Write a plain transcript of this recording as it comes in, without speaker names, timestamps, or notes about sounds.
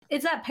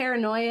it's that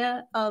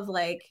paranoia of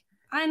like,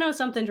 I know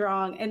something's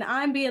wrong and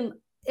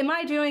am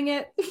I doing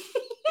it?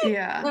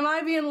 Yeah. Am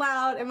I being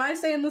loud? Am I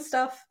saying the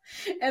stuff?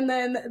 And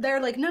then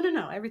they're like,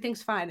 no,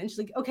 everything's fine. And she's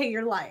like, okay,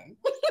 you're lying.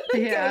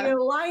 Okay, Yeah.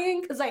 you're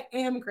lying because I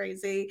am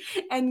crazy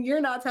and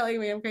you're not telling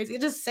me I'm crazy.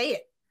 Just say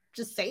it.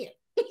 Just say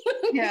it.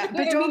 Yeah.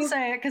 But I don't mean,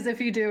 say it, because if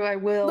you do, I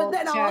but will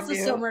then I'll stab also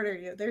still you. murder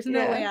you. There's no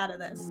way Yeah. out of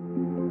this.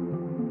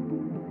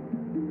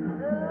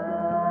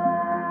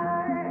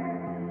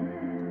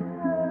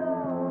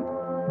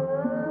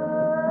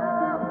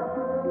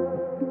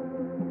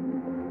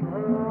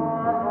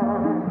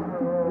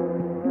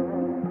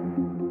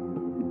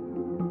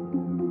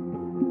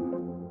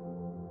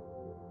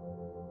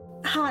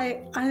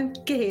 Hi, I'm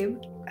Gabe.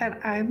 And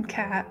I'm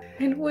Kat.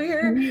 And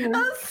we're Yeah.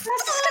 a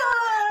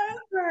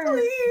star!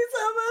 Please,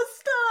 I'm a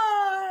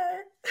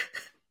star!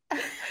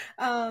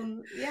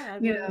 Yeah,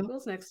 You we're know,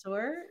 Girls Next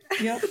Door.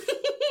 yep.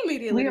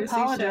 Media We literacy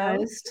show.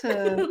 apologize to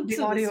the To the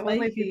audio only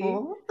spiky.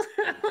 people.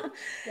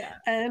 Yeah.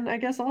 And I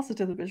guess also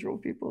to the visual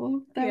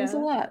people. That was a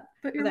Yeah. lot,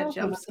 but For you're that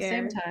welcome jump at the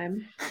same scare.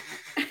 time.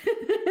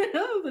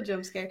 The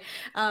jump scare.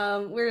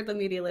 We're the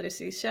media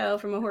literacy show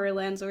from a horror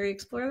lens where we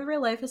explore the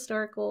real life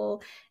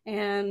historical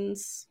and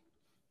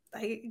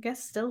I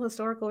guess still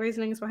historical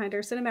reasonings behind our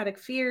cinematic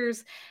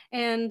fears.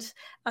 And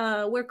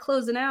we're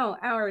closing out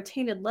our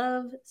Tainted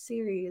Love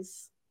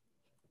series.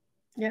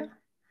 Yeah.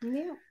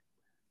 Yeah.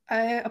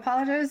 I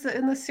apologize that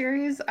in this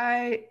series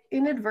I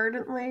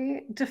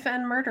inadvertently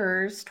defend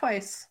murderers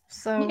twice.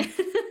 So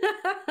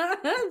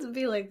To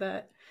be like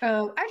that.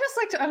 I just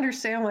like to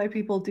understand why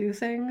people do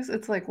things.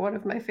 It's like one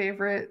of my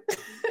favorite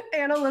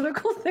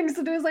analytical things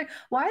to do is like,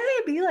 why do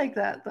they be like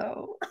that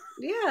though?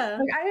 Yeah.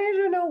 Like I need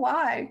to know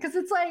why. Because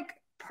it's like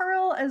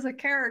Pearl as a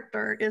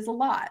character is a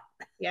lot.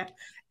 Yeah.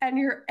 And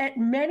you're at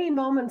many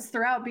moments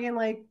throughout being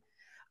like,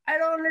 I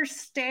don't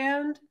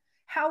understand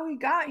how we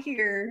got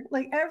here.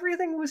 Like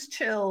everything was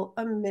chill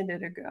a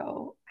minute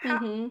ago.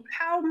 Mm-hmm.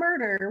 How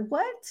murder?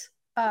 What?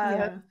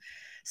 Yeah.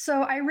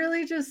 So I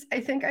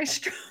think I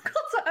struggle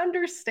to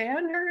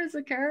understand her as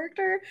a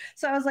character.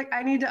 So I was like,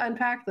 I need to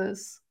unpack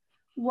this.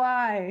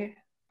 Why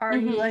are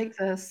you Mm-hmm. like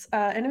this?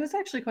 And it was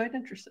actually quite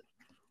interesting.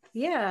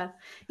 Yeah.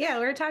 Yeah.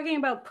 We're talking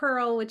about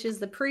Pearl, which is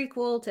the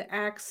prequel to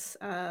Axe,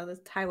 the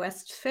Ty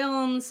West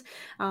films.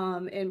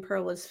 And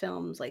Pearl was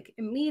filmed like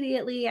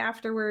immediately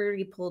afterward.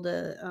 He pulled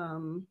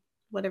a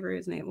whatever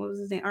his name, what was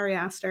his name? Ari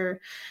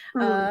Aster,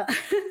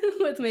 Mm.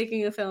 with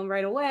making a film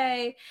right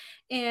away.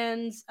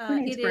 And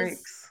Who needs it is,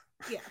 breaks?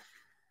 yeah.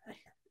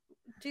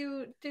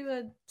 Do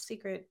a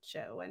secret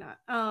show, why not?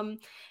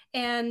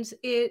 And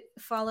it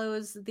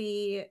follows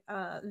the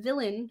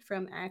villain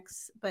from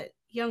X, but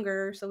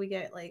younger, so we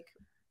get like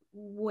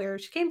where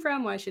she came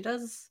from, why she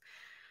does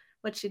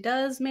what she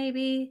does,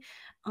 maybe.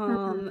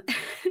 Mm-hmm.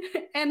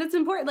 And it's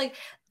important, like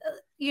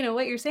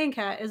what you're saying,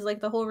 Kat, is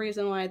like the whole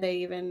reason why they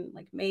even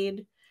like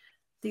made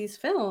these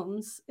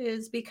films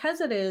is because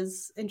it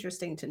is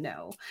interesting to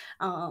know.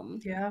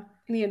 Yeah.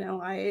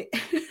 I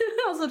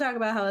also talk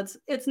about how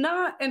it's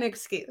not an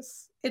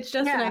excuse. It's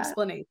just an Yeah.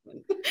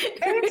 explanation.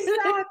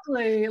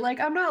 Exactly. Like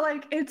I'm not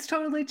like it's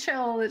totally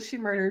chill that she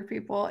murdered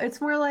people. It's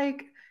more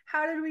like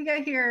how did we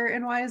get here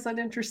and why is that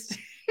interesting?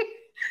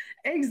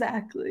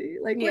 Exactly.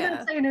 Like we're not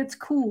Yeah. saying it's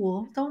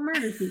cool. Don't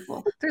murder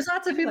people. There's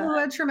lots of Do people who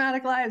that. had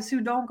traumatic lives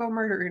who don't go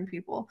murdering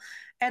people.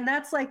 And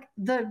that's like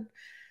the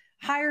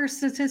higher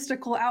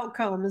statistical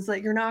outcome is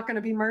that you're not going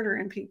to be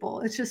murdering people.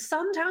 It's just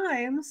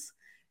sometimes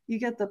you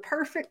get the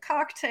perfect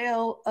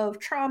cocktail of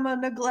trauma,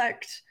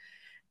 neglect,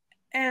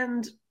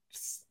 and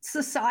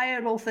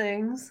societal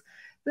things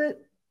that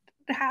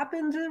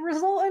happen to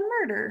result in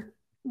murder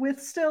with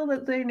still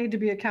that they need to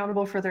be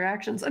accountable for their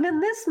actions. And in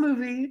this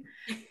movie,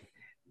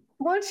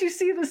 once you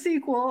see the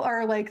sequel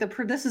or like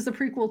this is the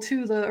prequel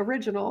to the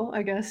original,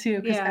 I guess,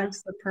 because Yeah.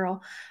 X the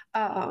Pearl,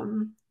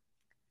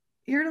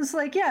 you're just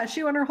like, yeah,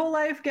 she went her whole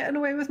life getting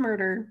away with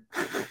murder.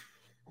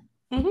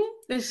 Mm-hmm.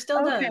 It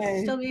still does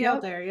Okay. still be out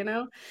Yep. there,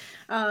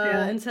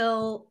 Yeah.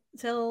 until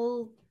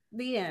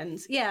the end.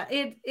 Yeah,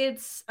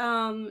 it's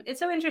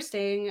so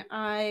interesting.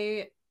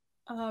 I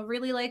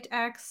really liked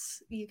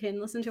X. You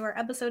can listen to our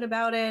episode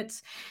about it.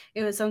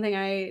 It was something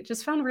I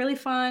just found really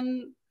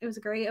fun. It was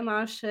a great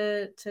homage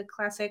to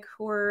classic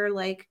horror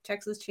like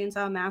Texas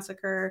Chainsaw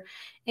Massacre.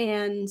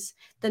 And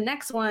the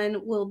next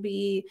one will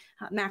be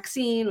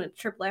Maxine with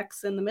Triple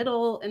X in the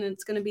middle. And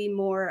it's going to be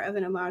more of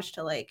an homage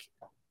to like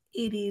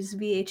 80s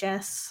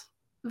VHS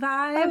Oh,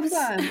 vibes,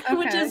 fun.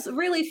 which Okay. is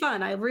really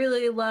fun. I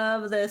really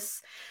love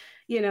this,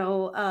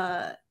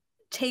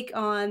 take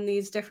on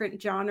these different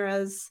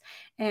genres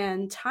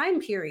and time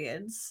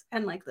periods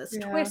and like this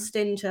Yeah. twist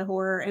into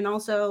horror and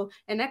also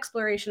an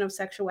exploration of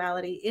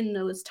sexuality in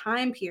those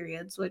time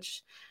periods,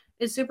 which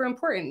is super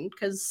important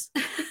because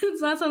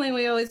it's not something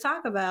we always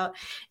talk about.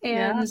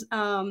 Yeah.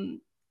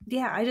 And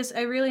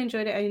I really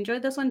enjoyed it. I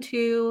enjoyed this one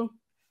too.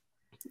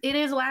 It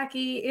is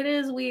wacky. It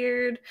is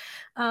weird.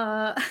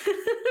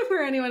 For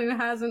anyone who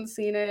hasn't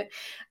seen it,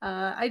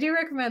 I do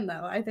recommend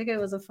though. I think it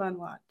was a fun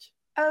watch.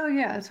 Oh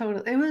yeah,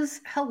 totally. It was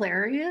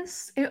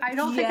hilarious. I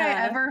don't think I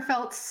Yeah. ever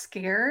felt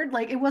scared.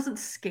 Like it wasn't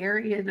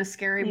scary in a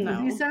scary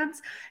movie No.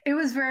 sense. It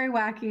was very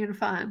wacky and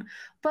fun.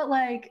 But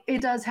like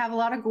it does have a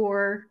lot of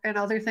gore and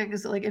other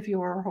things that like if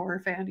you're a horror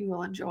fan you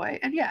will enjoy.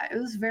 And yeah, it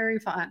was very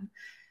fun.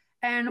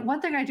 And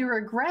one thing I do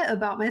regret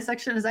about my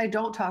section is I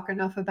don't talk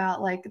enough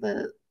about like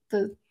the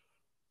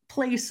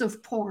place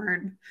of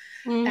porn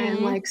and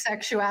Hmm. like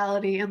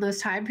sexuality in those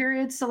time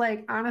periods. So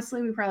like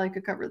honestly, we probably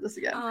could cover this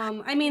again.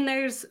 I mean,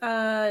 there's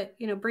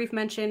brief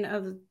mention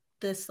of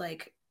this,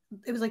 like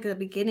it was like the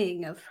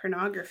beginning of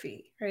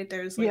pornography, right?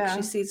 There's like she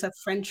Yeah. sees a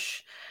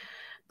French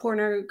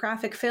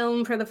pornographic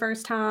film for the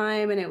first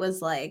time, and it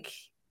was like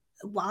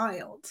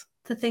wild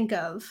to think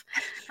of.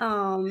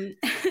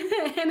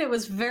 And it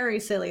was very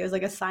silly. It was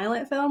like a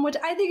silent film, which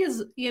I think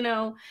is,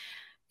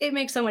 it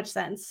makes so much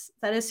sense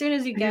that as soon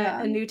as you get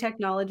Yeah. a new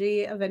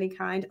technology of any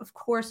kind, of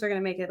course they're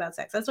going to make it about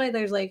sex. That's why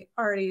there's like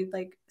already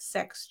like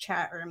sex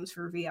chat rooms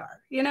for VR,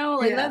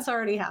 like Yeah. that's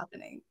already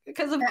happening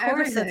because of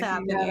course it's Everything.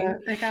 happening.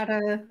 They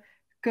gotta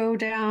go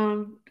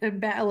down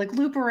and back, like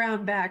loop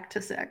around back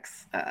to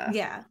sex.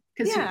 Yeah.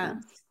 Because Yeah.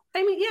 humans.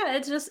 I mean, yeah,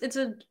 it's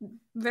a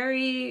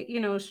very,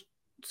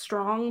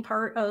 strong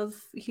part of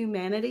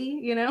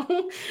humanity,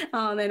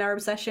 and our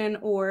obsession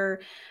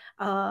or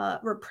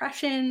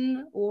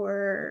repression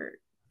or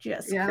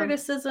just Yeah.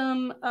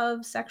 criticism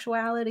of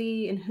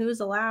sexuality and who's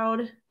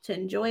allowed to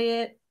enjoy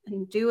it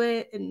and do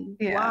it and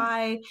Yeah.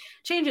 why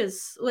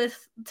changes with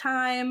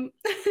time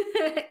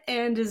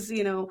and is,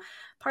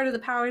 part of the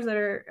powers that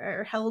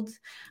are held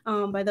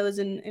by those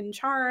in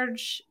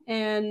charge.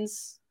 And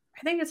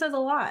I think it says a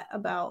lot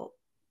about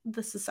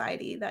the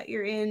society that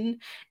you're in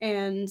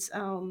and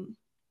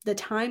the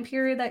time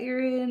period that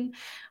you're in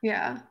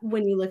Yeah.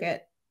 when you look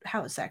at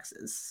how sex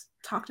is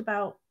talked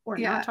about or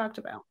not Yeah. talked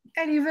about.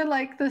 And even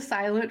like the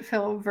silent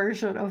film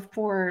version of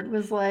porn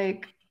was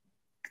like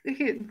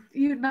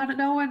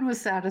no one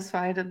was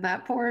satisfied in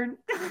that porn.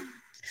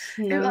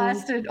 It No,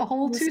 lasted a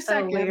whole it's two so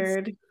seconds.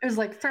 weird. It was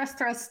like thrust,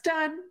 thrust,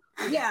 done.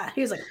 Yeah,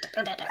 he was like,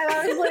 And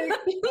I was like,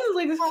 he was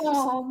like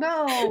oh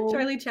no.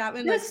 Charlie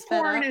Chaplin, like This sped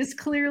porn up. is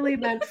clearly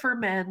meant for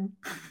men.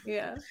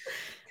 Yeah. Oh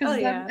Because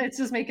then yeah. it's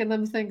just making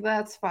them think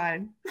that's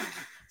fine.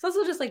 It's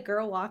also just like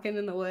girl walking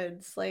in the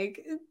woods.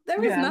 Like there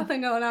was Yeah.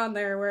 nothing going on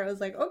there where it was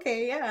like,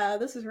 okay, yeah,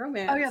 this is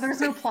romance. Oh yeah,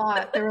 there's no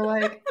plot. They were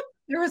like,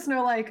 there was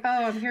no like,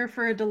 oh, I'm here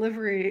for a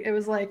delivery. It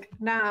was like,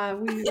 nah,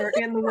 we are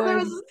in the There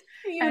woods was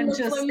even and the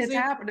just it's flimsy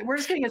happening. We're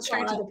just gonna get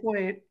straight to plot. the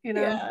point, you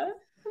know? Yeah.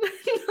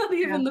 Not Yeah.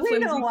 even the We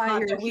know flimsy why plot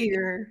you're that we do,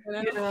 here,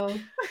 you know?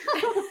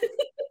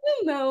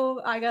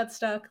 No, I got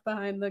stuck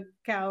behind the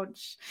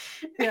couch.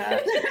 Yeah.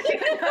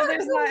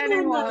 There's not None of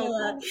anyone.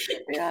 that.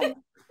 Yeah.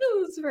 It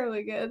was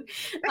really good.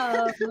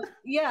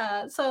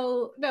 Yeah,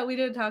 so no, we're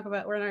not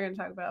going to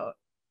talk about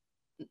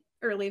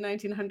early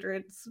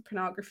 1900s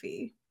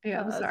pornography.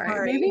 Yeah, I'm sorry.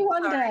 Sorry. Maybe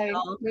one Sorry, day.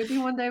 y'all. Maybe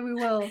one day we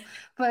will.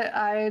 But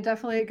I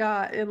definitely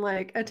got in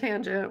like a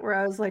tangent where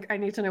I was like, I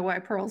need to know why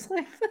Pearl's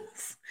like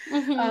this.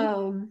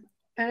 Mhm.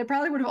 And it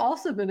probably would have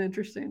also been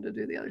interesting to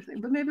do the other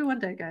thing. But maybe one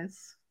day,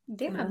 guys.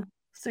 Yeah.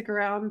 Stick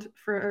around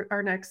for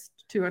our next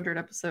 200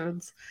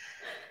 episodes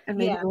and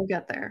maybe Yeah. we'll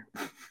get there.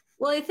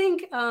 Well, I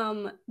think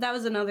that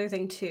was another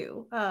thing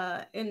too.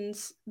 And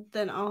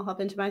then I'll hop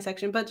into my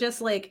section, but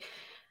just like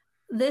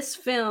this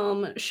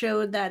film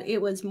showed that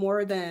it was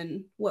more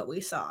than what we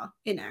saw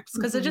in X,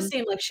 because it just Mhm.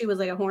 seemed like she was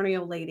like a horny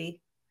old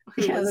lady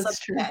who Yeah, was that's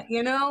true. upset,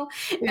 Yeah.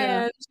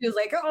 and she was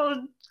like,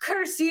 "Oh,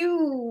 curse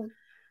you,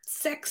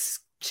 sex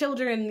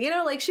children,"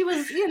 like she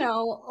was,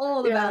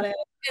 old Yeah. about it,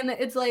 and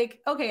it's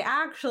like, okay,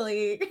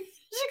 actually,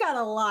 she got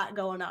a lot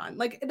going on.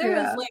 Like there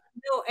is Yeah. like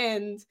no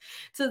end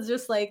to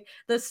just like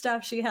the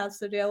stuff she has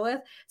to deal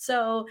with.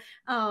 So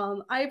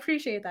I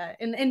appreciate that,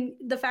 and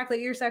the fact that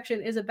your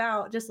section is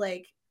about just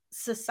like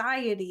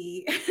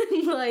society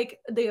like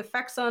the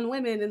effects on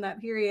women in that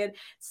period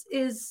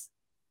is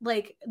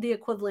like the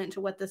equivalent to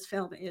what this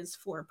film is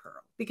for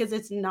Pearl, because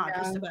it's not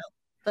just Yeah. about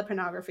the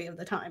pornography of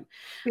the time.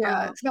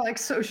 Yeah, it's about like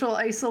social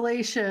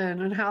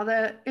isolation and how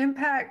that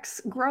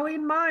impacts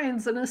growing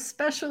minds and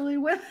especially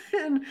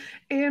women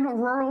in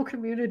rural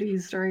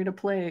communities during a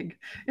plague.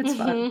 It's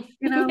fun,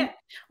 Yeah.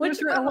 Which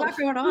There's a lot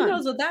going who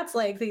knows on. what that's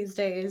like these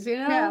days,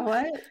 Yeah,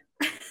 what?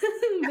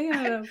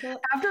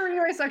 After reading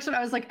my section,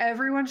 I was like,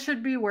 everyone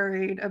should be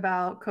worried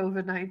about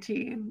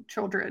COVID-19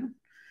 children.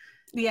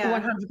 Yeah.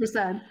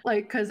 100%.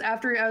 Like, because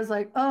after I was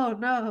like, oh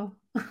no,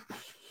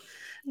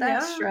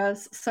 that's Yeah.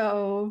 stress.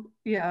 So,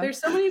 yeah. There's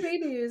so many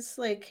babies,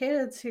 like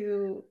kids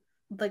who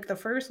like the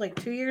first like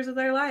 2 years of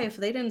their life,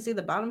 they didn't see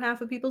the bottom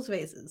half of people's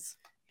faces.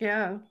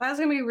 Yeah. That's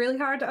gonna be really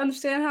hard to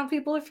understand how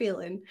people are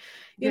feeling.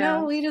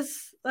 Yeah.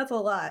 That's a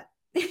lot.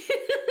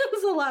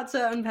 It's a lot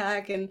to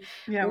unpack, and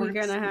Yeah, we're we're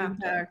gonna have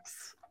to.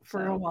 impacts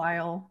for a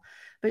while.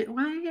 But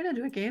why are you gonna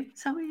do it, Gabe?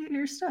 Tell me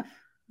your stuff.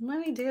 Let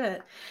me do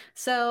it.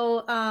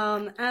 So,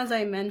 as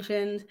I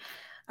mentioned,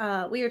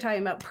 We are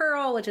talking about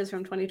Pearl, which is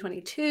from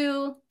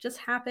 2022, just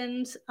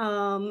happened.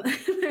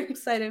 Very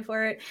excited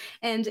for it.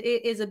 And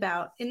it is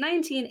about, in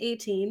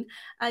 1918,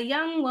 a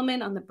young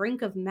woman on the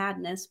brink of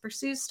madness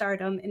pursues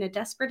stardom in a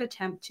desperate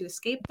attempt to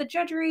escape the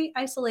drudgery,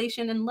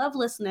 isolation, and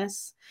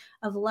lovelessness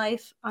of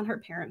life on her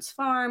parents'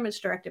 farm. It's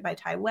directed by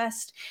Ty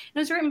West. It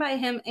was written by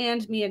him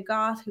and Mia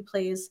Goth, who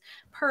plays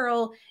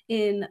Pearl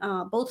in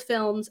both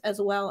films,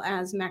 as well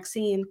as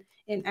Maxine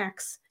in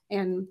X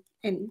and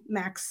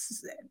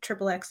Max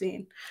Triple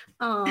Xine.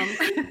 I'm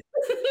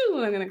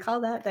gonna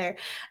call that there.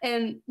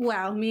 And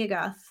wow, Mia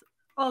Goth,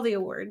 all the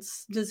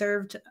awards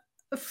deserved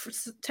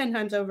 10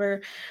 times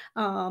over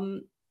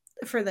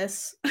for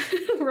this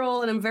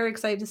role, and I'm very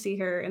excited to see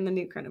her in the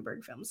new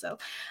Cronenberg film. So,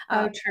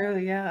 true,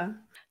 yeah.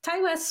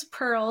 Ty West's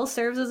Pearl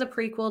serves as a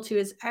prequel to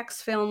his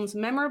X film's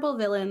memorable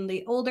villain,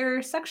 the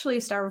older, sexually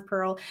starved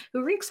Pearl,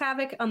 who wreaks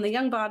havoc on the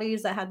young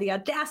bodies that had the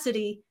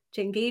audacity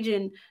to engage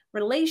in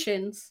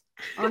relations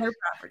on her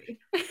property.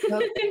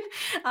 Yep.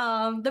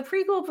 The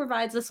prequel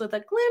provides us with a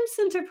glimpse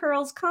into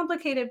Pearl's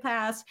complicated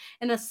past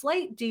and a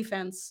slight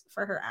defense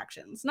for her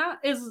actions.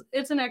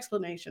 It's an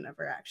explanation of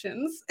her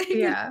actions.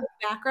 Yeah.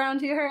 Background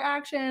to her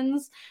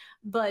actions,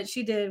 but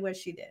she did what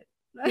she did.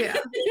 Yeah.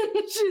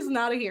 She's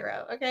not a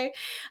hero, okay?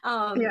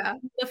 Yeah.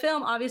 The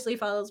film obviously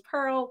follows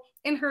Pearl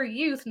in her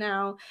youth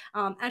now,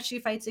 as she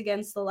fights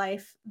against the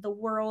life the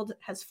world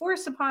has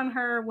forced upon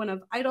her, one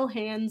of idle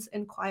hands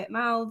and quiet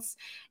mouths,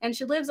 and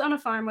she lives on a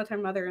farm with her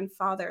mother and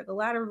father, the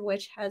latter of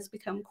which has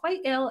become quite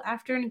ill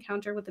after an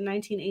encounter with the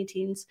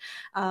 1918's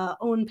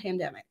own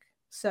pandemic.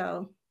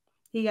 So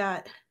he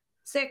got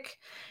sick,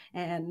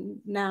 and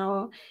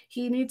now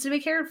he needs to be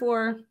cared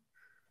for,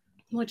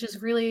 which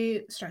is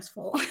really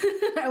stressful.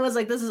 I was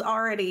like, this is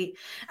already,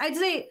 I'd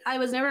say I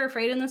was never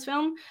afraid in this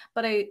film,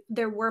 but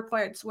there were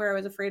parts where I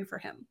was afraid for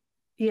him.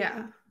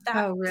 Yeah.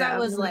 That was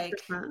 100%. Like,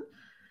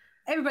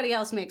 everybody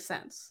else makes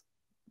sense.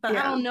 But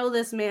I don't know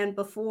this man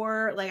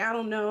before. Like, I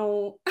don't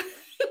know,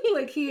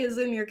 like, he is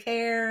in your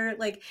care.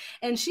 Like,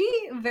 and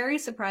she very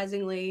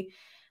surprisingly,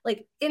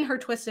 like, in her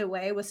twisted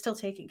way, was still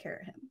taking care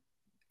of him.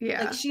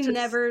 Yeah. Like, she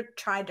never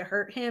tried to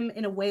hurt him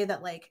in a way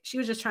that, like, she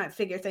was just trying to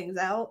figure things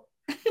out.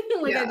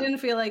 Like, I didn't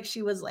feel like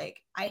she was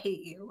like, I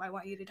hate you, I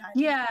want you to die.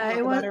 Yeah,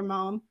 it was her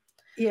mom.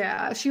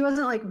 Yeah, she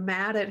wasn't like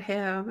mad at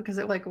him because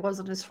it like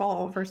wasn't his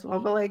fault, first of all,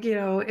 but like, you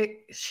know,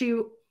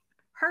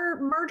 her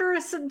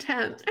murderous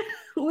intent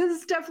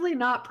was definitely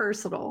not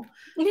personal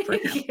for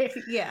him.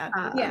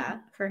 Yeah,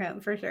 for him,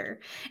 for sure.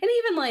 And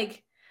even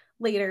like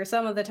later,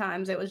 some of the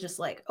times it was just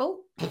like,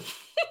 oh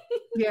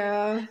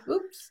yeah,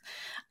 oops.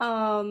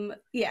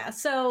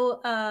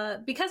 So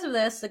because of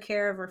this, the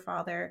care of her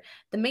father,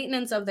 the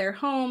maintenance of their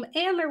home,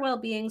 and their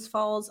well-beings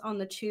falls on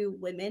the two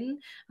women,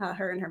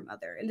 her and her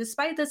mother. And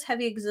despite this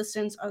heavy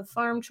existence of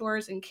farm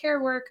chores and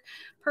care work,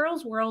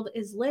 Pearl's world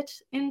is lit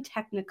in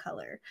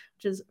Technicolor,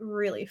 which is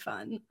really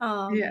fun.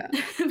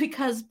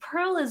 Because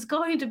Pearl is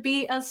going to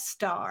be a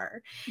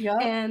star.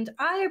 Yep. And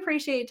I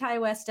appreciate Ty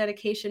West's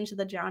dedication to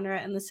the genre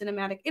and the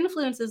cinematic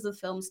influences of the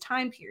film's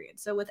time period.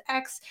 So with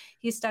X,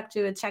 he stuck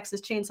to a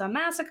Texas Chainsaw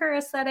Massacre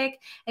aesthetic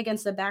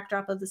against the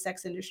backdrop of the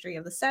sex industry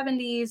of the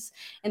 70s.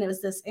 And it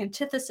was this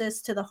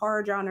antithesis to the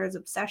horror genre's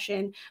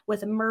obsession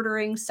with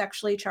murdering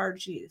sexually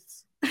charged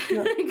youths.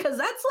 Because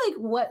that's like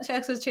what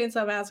Texas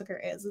Chainsaw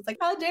Massacre is. It's like,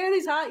 how dare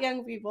these hot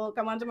young people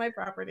come onto my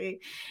property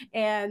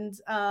and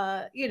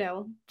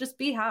just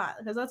be hot,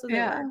 because that's what they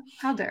were.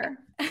 How dare.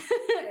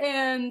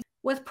 And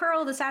with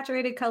Pearl, the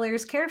saturated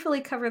colors carefully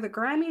cover the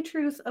grimy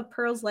truth of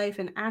Pearl's life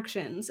and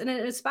actions, and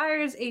it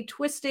inspires a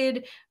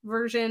twisted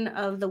version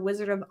of The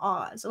Wizard of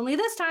Oz. Only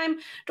this time,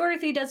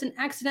 Dorothy doesn't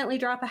accidentally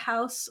drop a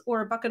house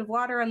or a bucket of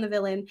water on the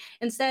villain.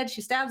 Instead,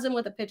 she stabs him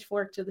with a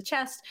pitchfork to the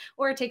chest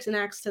or takes an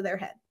axe to their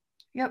head.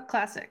 Yep,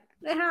 classic.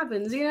 It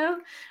happens, you know?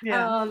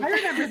 Yeah, I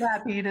remember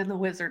that being in The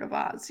Wizard of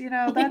Oz. You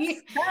know,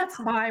 that's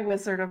my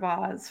Wizard of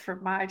Oz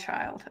from my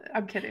childhood.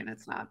 I'm kidding,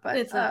 it's not, but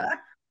it's not.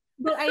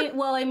 But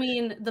I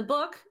mean, the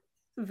book,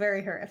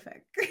 very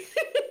horrific.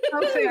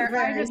 Oh, fair.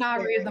 I did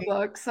not read the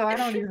book, so I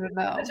don't even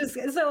know.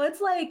 So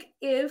it's like,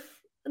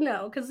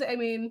 because I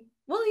mean,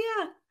 well,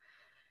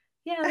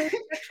 yeah, there's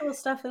sexual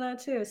stuff in that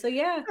too. So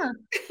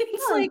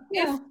it's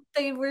if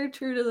they were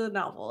true to the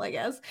novel, I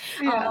guess.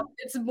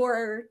 It's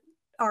more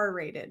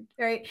R-rated,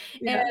 right?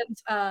 Yeah.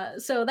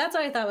 And so that's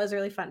what I thought was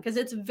really fun, because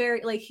it's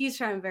very, like, he's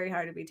trying very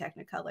hard to be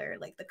Technicolor.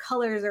 Like, the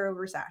colors are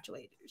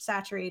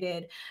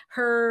saturated.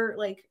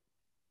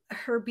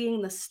 Her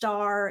being the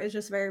star is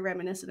just very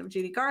reminiscent of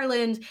Judy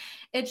Garland.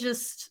 It's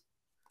just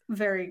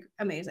very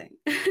amazing.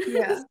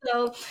 Yeah.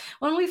 So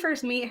when we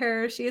first meet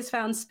her, she is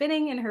found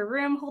spinning in her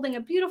room, holding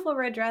a beautiful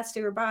red dress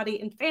to her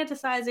body and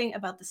fantasizing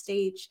about the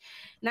stage.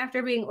 And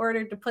after being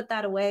ordered to put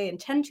that away and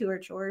tend to her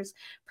chores,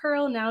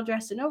 Pearl, now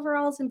dressed in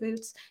overalls and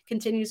boots,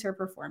 continues her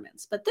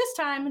performance. But this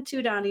time to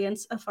an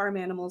audience of farm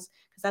animals,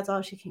 because that's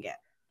all she can get.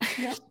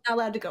 Yep. Not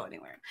allowed to go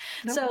anywhere.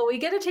 Nope. So we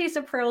get a taste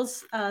of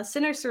Pearl's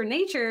sinister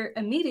nature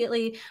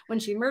immediately when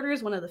she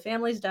murders one of the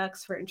family's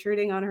ducks for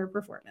intruding on her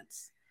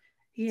performance.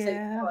 So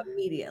Yeah.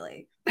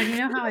 immediately. And you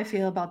know how I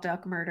feel about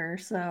duck murder,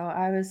 so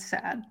I was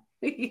sad.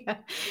 Yeah,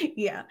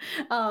 yeah.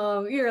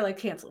 You're like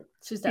canceled.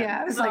 She's done.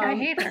 Yeah, I was like, I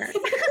hate her.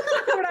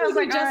 But I was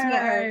We like, just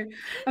met her.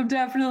 I'm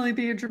definitely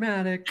being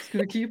dramatic. Just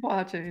gonna keep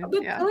watching.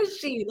 But Yeah. so is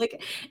she.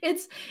 Like,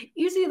 it's,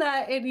 you see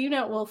that, and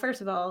well,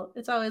 first of all,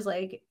 it's always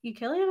like, you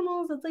kill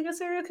animals, it's like a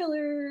serial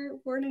killer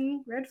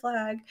warning, red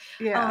flag.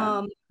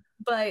 Yeah.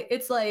 But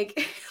it's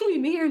like we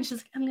meet her and she's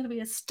like, I'm gonna be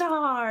a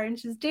star, and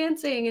she's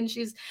dancing and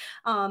she's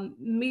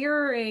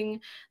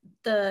mirroring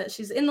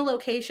she's in the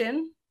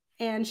location,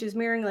 and she's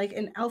mirroring like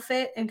an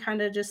outfit, and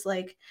kind of just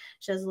like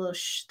she has a little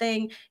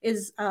thing,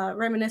 is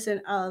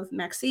reminiscent of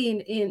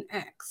Maxine in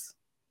X.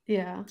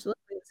 Yeah. So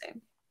literally the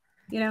same,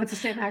 you know. It's the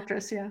same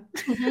actress, yeah.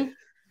 Mhm.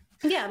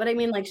 Yeah, but I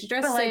mean, like, she's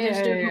dressed the same,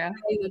 she's doing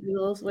the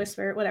Beatles,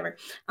 Whisper, whatever.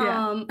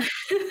 Yeah.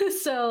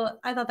 So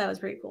I thought that was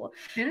pretty cool.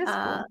 It is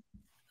cool.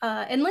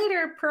 And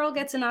later, Pearl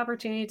gets an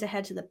opportunity to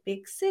head to the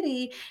big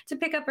city to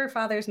pick up her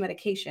father's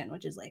medication,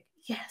 which is like,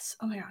 yes,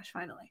 oh my gosh,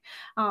 finally.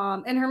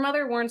 And her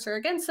mother warns her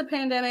against the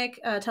pandemic,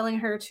 telling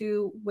her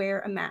to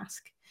wear a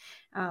mask.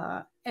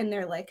 And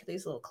they're like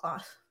these little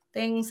cloth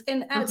things.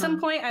 And at some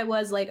point, I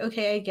was like,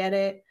 okay, I get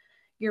it.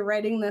 You're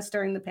writing this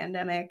during the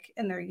pandemic,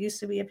 and there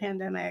used to be a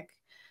pandemic.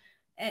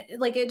 And,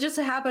 like, it just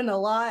happened a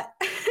lot.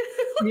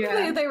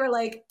 Yeah. They were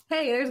like,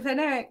 hey, there's a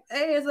pandemic.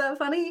 Hey, is that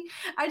funny?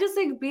 I just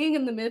think being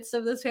in the midst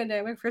of this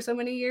pandemic for so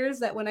many years,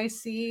 that when I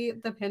see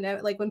the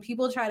pandemic, like when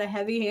people try to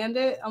heavy hand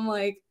it, I'm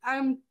like,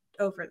 I'm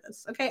over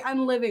this. Okay,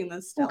 I'm living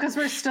this still. Well, because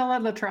we're still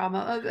in the trauma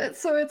of it.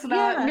 So it's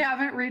not, we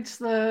haven't reached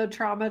the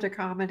trauma to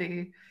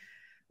comedy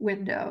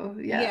window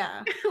yet.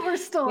 Yeah. We're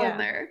still in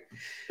there.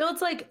 So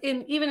it's like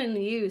even in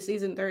the U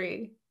season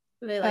 3,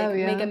 they like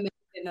make a mention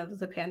of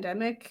the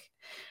pandemic,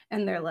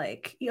 and they're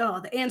like, yo,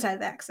 the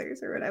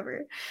anti-vaxxers or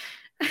whatever.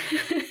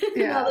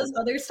 Yeah. All this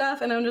other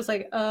stuff, and I'm just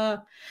like,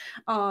 the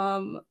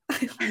only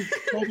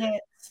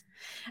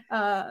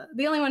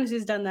one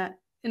who's done that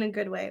in a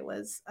good way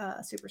was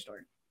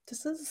Superstore.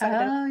 Just as a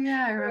side note.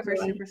 Yeah, I remember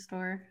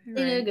Superstore.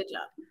 They did a good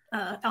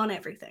job on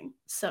everything.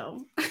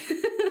 So,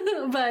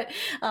 but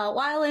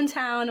while in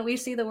town, we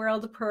see the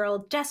world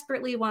Pearl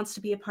desperately wants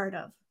to be a part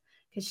of,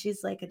 because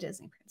she's like a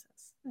Disney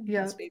princess.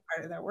 Wants to be a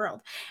part of their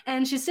world.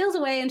 And she steals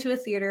away into a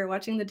theater,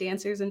 watching the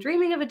dancers and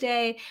dreaming of a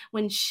day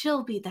when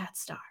she'll be that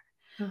star.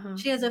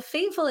 She has a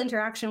fateful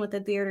interaction with the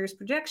theater's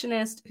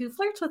projectionist, who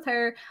flirts with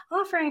her,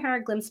 offering her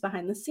a glimpse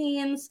behind the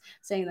scenes,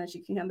 saying that she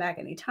can come back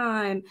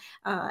anytime.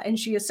 And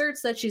she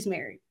asserts that she's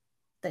married,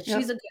 that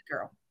she's a good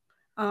girl.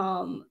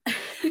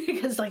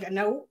 Because like,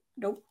 nope,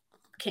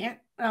 can't.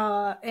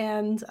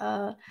 And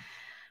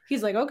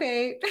he's like,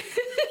 okay.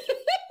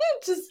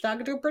 Just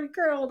talking to a pretty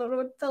girl, don't know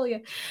what to tell you.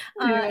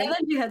 And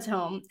then she heads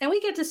home, and we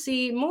get to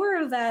see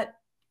more of that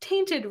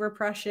tainted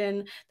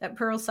repression that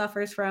Pearl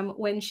suffers from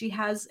when she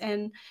has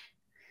an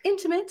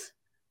intimate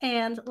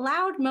and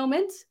loud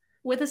moment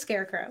with a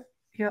scarecrow.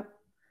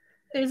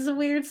 It's a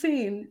weird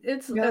scene.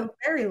 It's a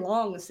very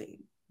long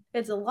scene.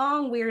 It's a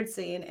long, weird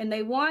scene, and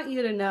they want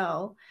you to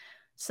know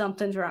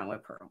something's wrong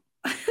with Pearl.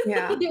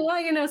 Yeah. They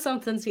want you to know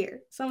something's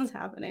here. Something's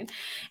happening.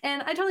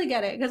 And I totally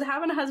get it, because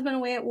having a husband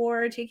away at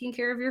war, taking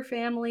care of your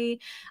family,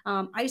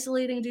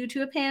 isolating due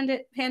to a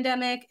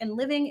pandemic, and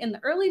living in the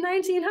early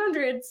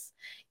 1900s,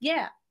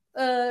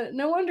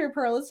 no wonder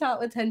Pearl is taught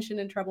with tension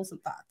and troublesome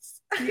thoughts.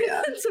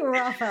 Yeah. It's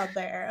rough out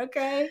there,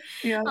 okay?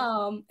 Yeah.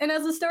 And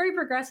as the story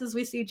progresses,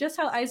 we see just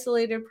how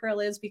isolated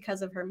Pearl is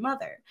because of her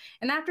mother.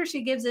 And after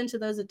she gives in to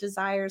those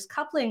desires,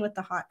 coupling with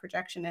the hot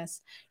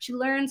projectionist, she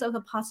learns of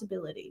a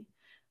possibility,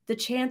 the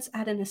chance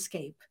at an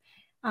escape.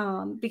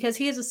 Because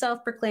he is a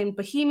self-proclaimed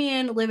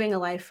bohemian, living a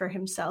life for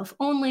himself,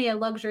 only a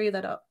luxury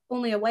that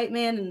only a white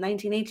man in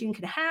 1918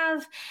 could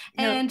have.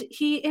 And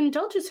he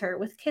indulges her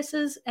with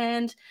kisses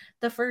and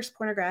the first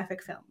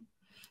pornographic film.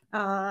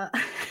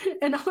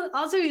 And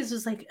also he's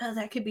just like, oh,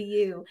 that could be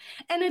you.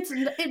 And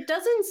it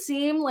doesn't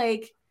seem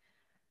like,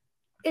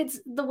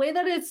 it's the way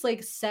that it's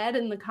like said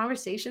in the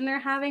conversation they're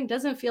having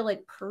doesn't feel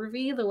like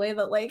pervy the way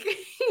that like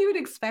you would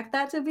expect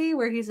that to be,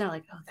 where he's not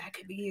like, oh, that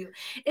could be you.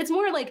 It's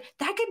more like,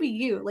 that could be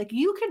you. Like,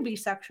 you could be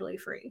sexually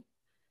free.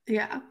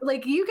 Yeah.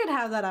 Like, you could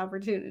have that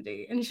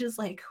opportunity. And she's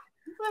like,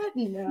 what?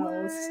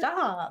 No,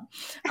 stop.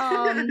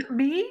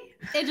 Me?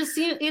 It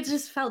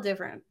just felt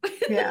different.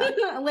 Yeah.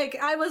 Like,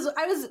 I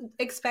was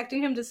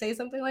expecting him to say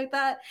something like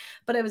that,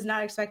 but I was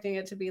not expecting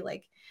it to be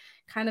like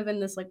kind of in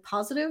this like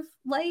positive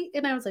light,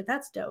 and I was like,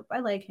 that's dope, I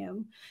like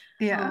him.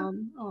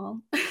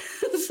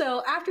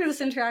 So after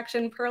this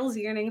interaction, Pearl's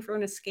yearning for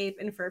an escape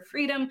and for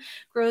freedom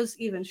grows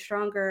even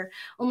stronger,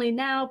 only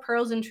now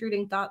Pearl's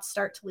intruding thoughts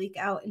start to leak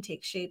out and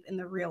take shape in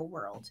the real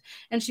world,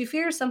 and she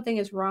fears something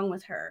is wrong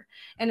with her,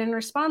 and in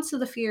response to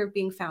the fear of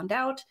being found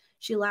out,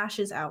 she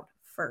lashes out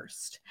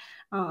first.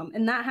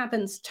 And that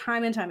happens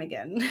time and time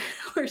again,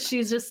 where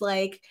she's just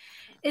like,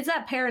 it's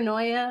that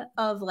paranoia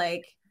of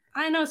like,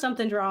 I know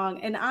something's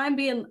wrong, and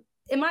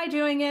am I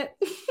doing it?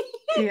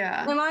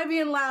 Yeah. Am I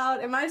being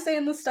loud? Am I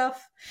saying the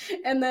stuff?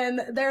 And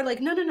then they're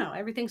like, no,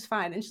 everything's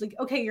fine. And she's like,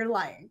 okay, you're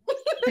lying.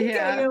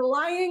 Yeah. You're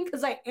lying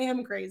because I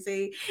am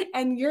crazy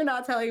and you're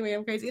not telling me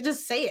I'm crazy.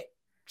 Just say it.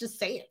 Just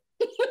say it.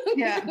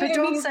 Yeah, but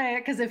don't say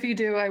it, because if you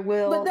do, I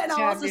will But then I'll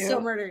stab also you.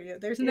 still murder you.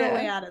 There's no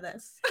way out of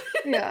this.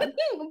 Yeah.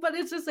 But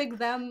it's just like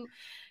them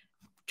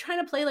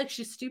trying to play like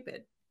she's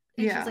stupid.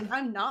 And she's like,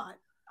 I'm not.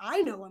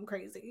 I know I'm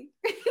crazy.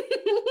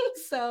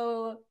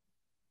 So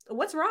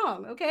what's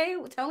wrong? Okay,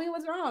 tell me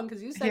what's wrong,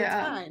 because you said it's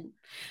fine.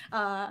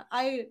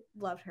 I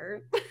loved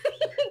her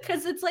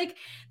because it's like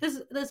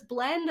this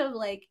blend of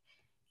like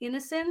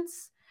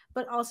innocence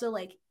but also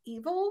like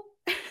evil.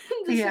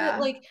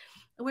 Like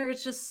where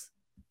it's just,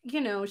 you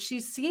know,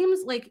 she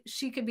seems like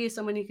she could be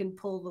someone you can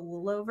pull the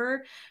wool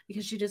over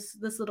because she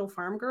just this little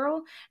farm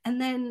girl, and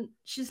then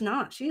she's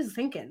not. She's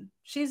thinking.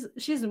 She's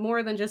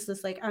more than just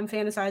this like I'm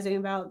fantasizing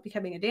about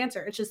becoming a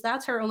dancer. It's just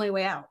that's her only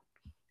way out.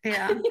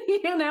 Yeah.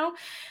 You know?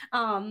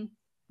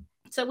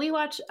 So we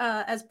watch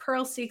as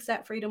Pearl seeks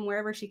that freedom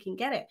wherever she can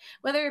get it,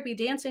 whether it be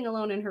dancing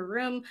alone in her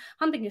room,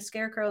 humping a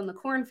scarecrow in the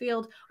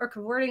cornfield, or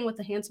cavorting with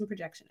the handsome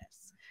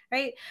projectionists,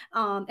 right?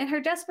 And her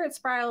desperate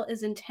spiral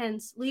is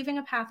intense, leaving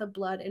a path of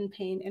blood and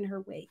pain in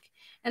her wake.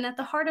 And at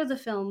the heart of the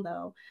film,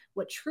 though,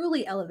 what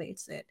truly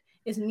elevates it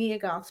is Mia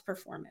Goth's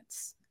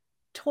performance.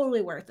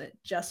 Totally worth it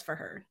just for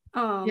her.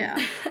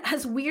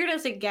 As weird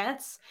as it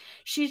gets,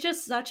 she's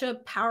just such a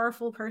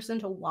powerful person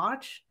to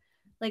watch.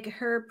 Like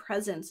her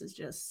presence is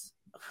just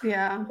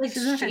like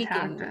she's shaking,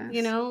 fantastic,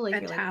 you know, like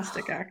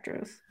fantastic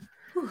actress.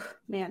 Whew,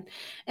 man.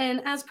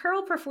 And as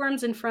Pearl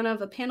performs in front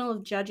of a panel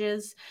of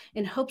judges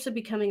in hopes of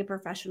becoming a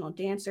professional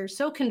dancer,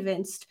 so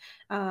convinced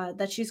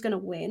that she's going to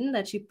win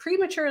that she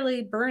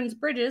prematurely burns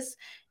Bridges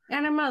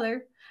and her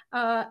mother,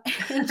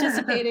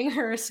 anticipating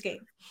her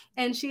escape.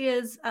 And she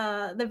is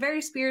the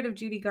very spirit of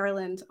Judy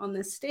Garland on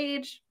this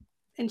stage.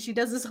 And she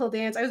does this whole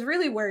dance. I was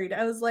really worried.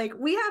 I was like,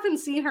 we haven't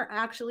seen her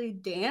actually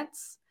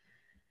dance.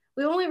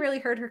 We only really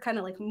heard her kind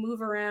of like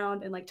move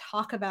around and like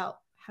talk about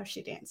how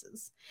she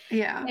dances.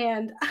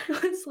 And I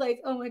was like,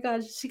 oh my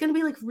gosh, is she gonna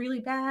be like really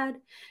bad?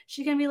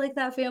 She gonna be like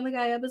that Family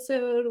Guy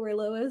episode where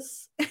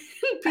Lois and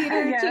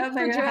Peter took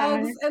the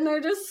drugs and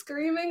they're just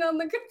screaming on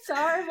the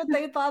guitar, but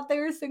they thought they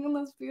were singing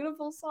this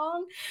beautiful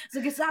song. It's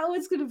like, is that what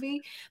it's gonna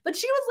be? But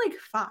she was like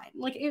fine,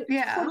 like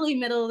totally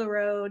middle of the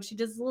road. She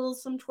does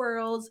some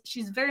twirls.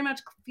 She's very much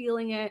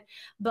feeling it,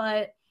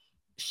 but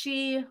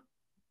she,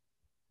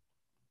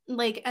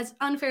 like, as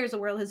unfair as the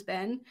world has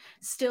been,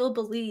 still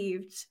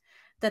believed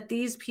that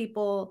these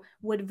people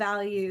would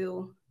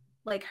value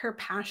like her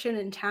passion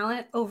and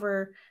talent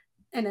over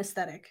an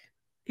aesthetic.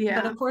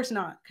 But of course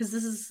not, because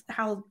this is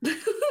how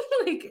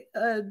like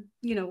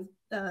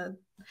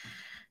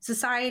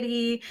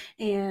society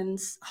and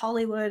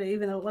Hollywood,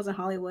 even though it wasn't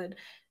Hollywood,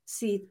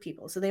 see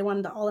people. So they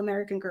wanted the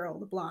all-American girl,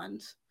 the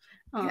blonde.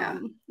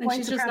 And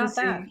she's just not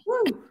that.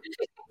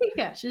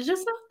 Yeah, she's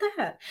just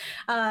not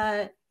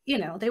that.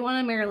 They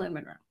wanted Marilyn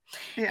Monroe.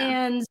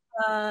 And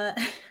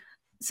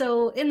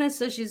so in this,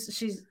 so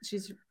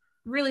she's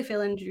really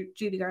feeling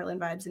Judy Garland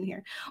vibes in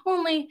here.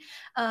 Only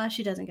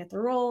she doesn't get the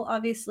role,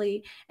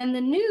 obviously. And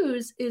the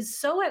news is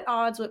so at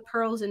odds with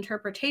Pearl's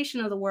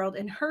interpretation of the world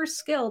and her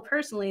skill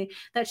personally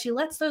that she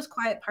lets those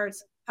quiet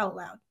parts out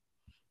loud.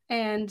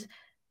 And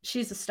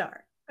she's a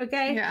star.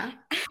 Okay.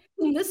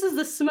 And this is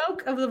the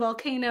smoke of the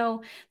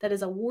volcano that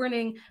is a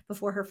warning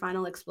before her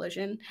final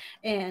explosion.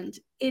 And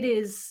it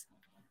is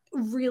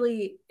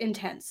really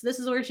intense. This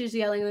is where she's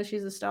yelling that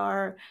she's a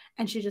star,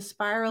 and she just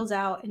spirals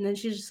out, and then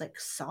she's just like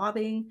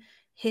sobbing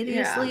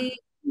hideously.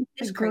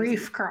 It's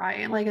grief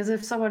crying, like as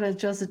if someone had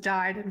just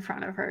died in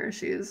front of her.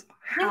 She's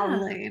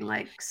howling,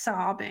 like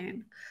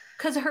sobbing.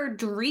 Because her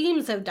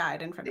dreams have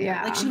died in front of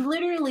her. Like she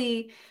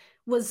literally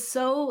was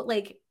so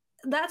like,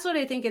 that's what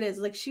I think it is.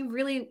 Like she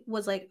really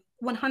was like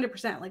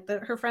 100%. Like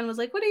her friend was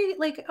like, what are you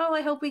like? Oh,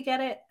 I hope we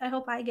get it. I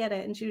hope I get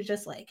it. And she was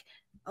just like,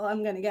 oh,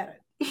 I'm going to get it.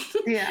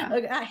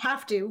 Like, I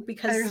have to,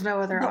 because there's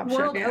no other option. The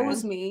world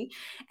owes me.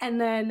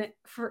 And then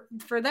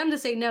for them to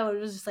say no, it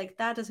was just like,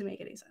 that doesn't make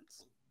any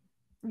sense.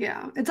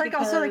 It's like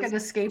also like an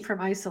escape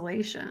from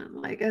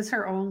isolation. Like it's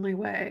her only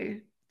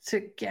way to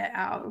get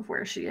out of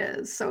where she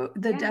is. So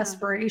the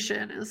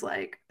desperation is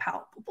like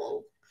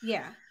palpable.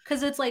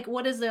 Because it's like,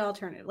 what is the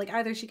alternative? Like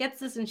either she gets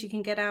this and she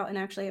can get out and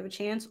actually have a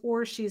chance,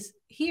 or she's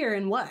here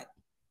and what?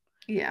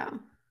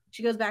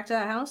 She goes back to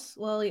that house?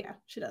 Well, yeah,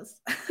 she does.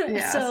 So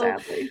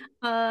sadly.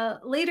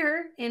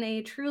 Later, in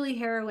a truly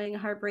harrowing,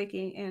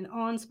 heartbreaking, and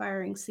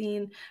awe-inspiring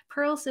scene,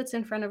 Pearl sits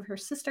in front of her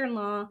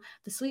sister-in-law,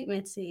 the sweet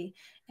Mitzi,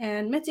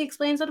 and Mitzi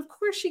explains that of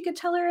course she could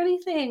tell her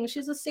anything.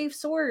 She's a safe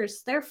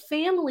source. They're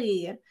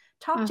family.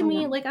 Talk to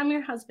me like I'm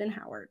your husband,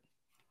 Howard,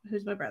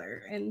 who's my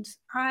brother, and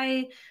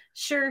I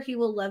sure he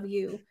will love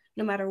you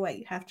no matter what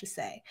you have to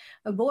say.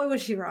 And boy,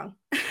 was she wrong.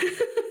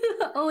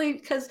 Only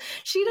because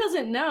she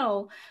doesn't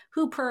know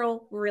who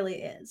Pearl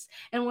really is.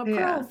 And when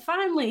Pearl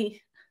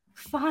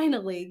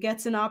finally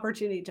gets an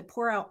opportunity to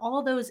pour out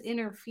all those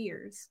inner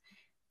fears,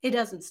 it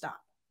doesn't stop.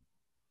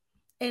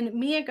 And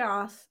Mia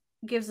Goth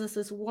gives us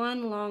this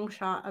one long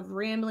shot of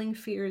rambling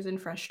fears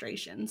and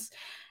frustrations.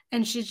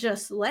 And she's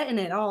just letting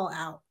it all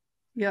out.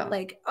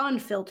 Like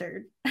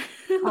unfiltered.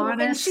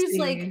 And she's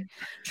like Honesty.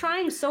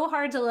 trying so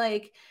hard to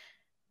like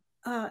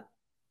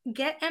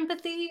get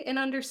empathy and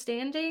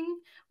understanding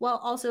while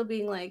also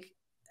being like,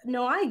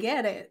 no, I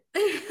get it.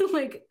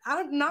 Like,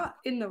 I'm not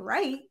in the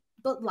right,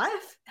 but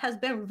life has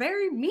been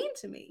very mean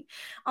to me.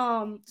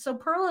 So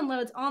Pearl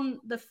unloads on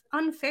the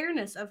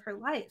unfairness of her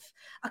life,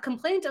 a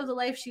complaint of the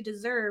life she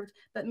deserved,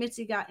 but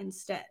Mitzi got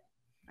instead.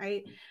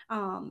 Right?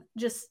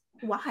 Just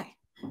why?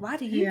 Why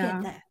do you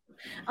get that?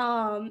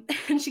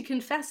 And she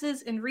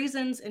confesses and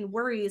reasons and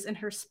worries, and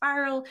her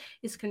spiral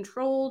is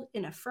controlled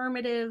and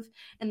affirmative.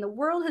 And the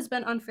world has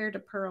been unfair to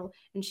Pearl,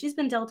 and she's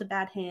been dealt a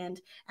bad hand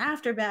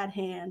after bad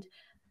hand,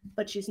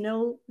 but she's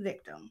no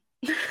victim.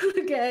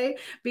 Okay?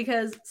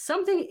 Because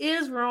something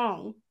is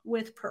wrong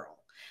with Pearl.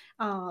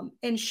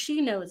 And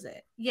she knows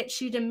it, yet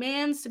she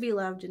demands to be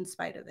loved in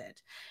spite of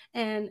it.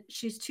 And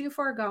she's too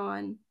far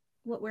gone.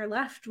 What we're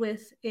left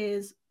with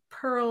is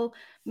Pearl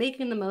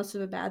making the most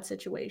of a bad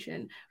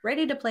situation,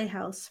 ready to play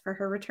house for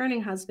her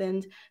returning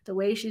husband the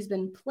way she's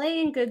been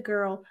playing good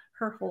girl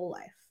her whole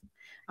life.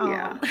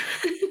 Yeah.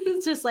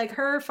 It's just like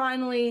her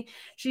finally,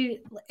 she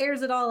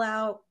airs it all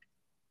out.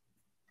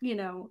 You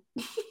know,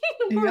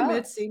 poor Yeah.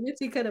 Mitzi.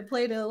 Mitzi could have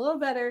played it a little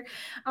better.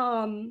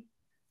 And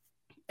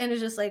it's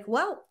just like,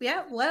 well,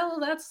 yeah, well,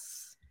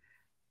 that's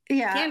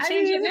Yeah. can't I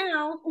change mean, it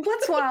now.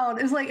 what's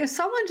wild is like if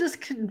someone just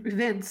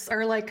convinced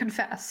or like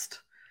confessed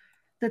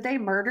that they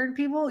murdered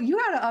people, you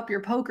gotta up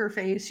your poker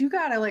face. You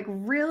gotta like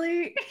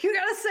really, you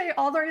gotta say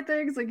all the right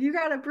things. Like you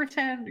gotta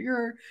pretend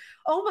you're,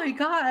 oh my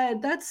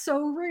God, that's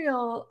so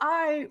real.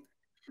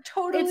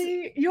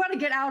 You gotta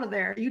get out of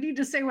there. You need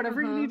to say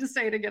whatever you need to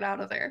say to get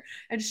out of there.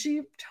 And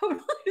she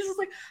totally is just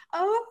like,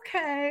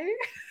 okay.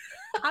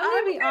 I'm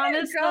gonna be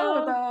honest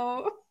though.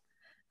 though.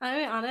 I'm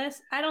gonna be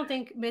honest. I don't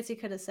think Mitzi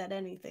could have said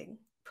anything.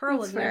 Pearl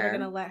That's was never fair.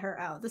 gonna let her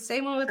out. The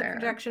same one with Fair. the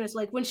projection is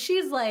like when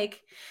she's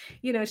like,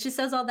 you know, she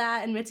says all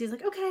that, and Mitzi's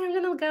like, okay, I'm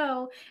gonna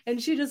go,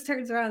 and she just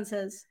turns around and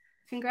says,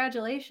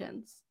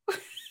 congratulations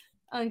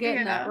on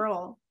getting that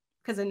role.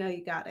 Because I know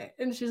you got it.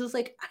 And she's just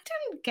like, I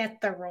didn't get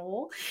the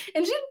role.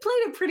 And she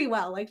played it pretty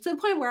well, like to the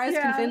point where I was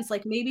convinced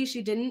like maybe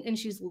she didn't and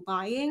she's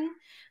lying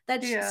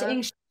that she's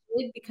saying she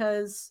did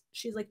because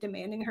she's like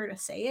demanding her to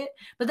say it.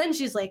 But then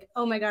she's like,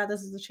 oh my God,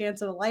 this is the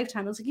chance of a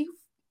lifetime. I was like, you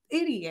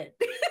idiot.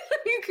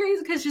 You're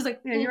crazy. Because she's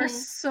like, yeah, you're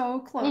so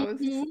close.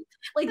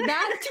 Like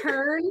that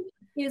turn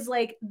is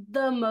like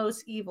the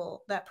most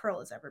evil that Pearl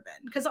has ever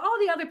been. Because all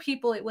the other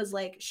people, it was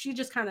like she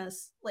just kind of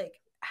like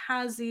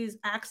has these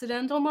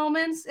accidental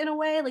moments in a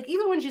way. Like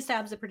even when she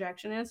stabs the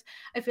projectionist,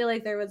 I feel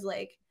like there was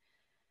like,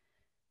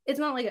 it's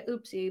not like an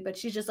oopsie, but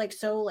she's just like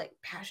so like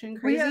passion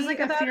crazy. Well, yeah, it's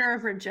like a fear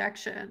of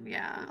rejection.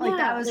 Yeah. Like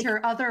that was like,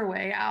 her other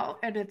way out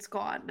and it's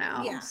gone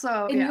now. Yeah.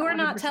 So and yeah, you're 100%.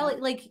 not telling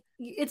like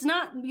it's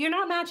not you're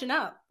not matching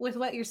up with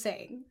what you're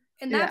saying.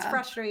 And that's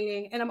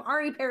frustrating. And I'm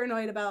already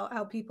paranoid about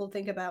how people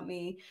think about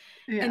me.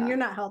 Yeah. And you're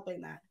not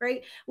helping that,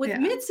 right? With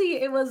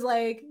Mitzi, it was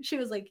like, she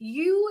was like,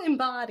 you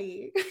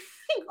embody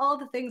all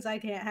the things I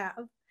can't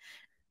have.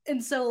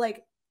 And so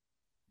like,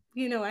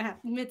 you know, I have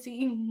Mitzi,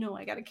 you know,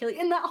 I gotta kill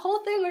you. And that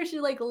whole thing where she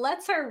like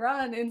lets her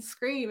run and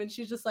scream and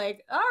she's just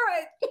like, all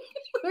right,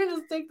 let me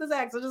just take this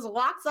axe and just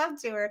walks up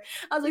to her.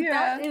 I was like,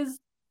 that is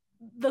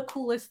the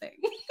coolest thing.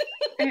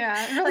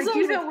 Yeah, you're like, so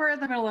you know, like, we're in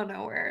the middle of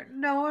nowhere.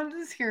 No one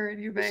is hearing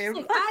you, babe.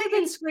 Like, I've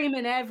been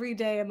screaming every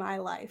day of my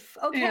life.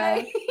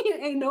 Okay,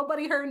 ain't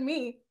nobody heard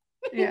me.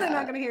 They're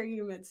not gonna hear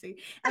you, Mitzi.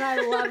 And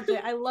I loved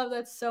it. I love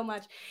that so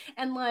much.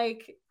 And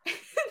like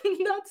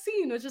that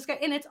scene was just,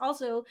 and it's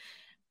also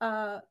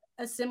a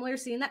similar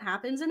scene that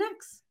happens in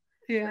X.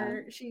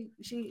 Where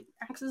she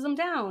axes them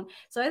down.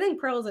 So I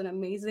think Pearl's an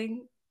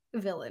amazing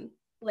villain.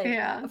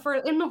 Like for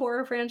in the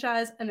horror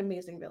franchise, an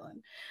amazing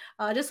villain.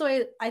 Just the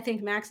way I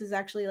think Max is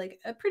actually like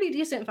a pretty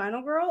decent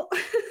final girl.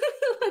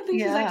 I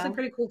think she's actually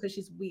pretty cool because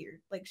she's weird.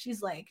 Like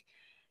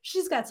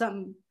she's got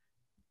something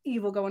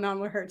evil going on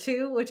with her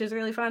too, which is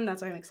really fun.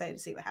 That's why I'm excited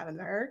to see what happens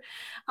to her.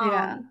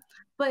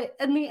 But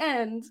in the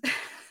end,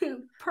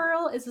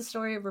 Pearl is a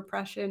story of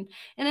repression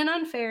in an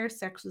unfair,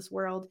 sexist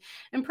world.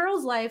 And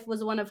Pearl's life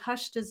was one of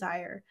hushed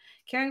desire,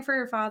 caring for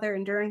her father,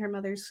 enduring her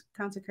mother's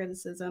constant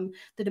criticism,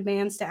 the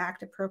demands to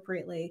act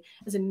appropriately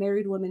as a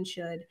married woman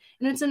should.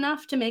 And it's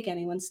enough to make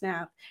anyone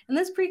snap. And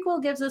this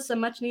prequel gives us a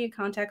much needed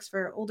context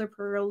for older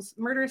Pearl's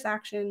murderous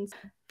actions,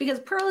 because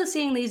Pearl is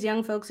seeing these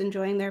young folks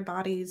enjoying their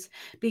bodies,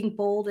 being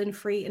bold and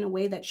free in a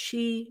way that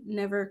she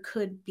never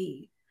could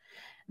be.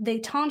 They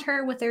taunt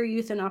her with their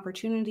youth and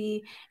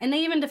opportunity, and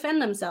they even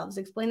defend themselves,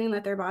 explaining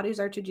that their bodies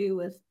are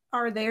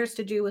theirs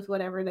to do with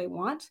whatever they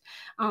want.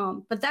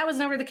 But that was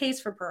never the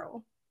case for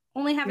Pearl,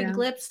 only having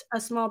glimpsed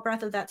a small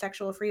breath of that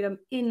sexual freedom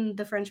in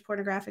the French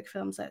pornographic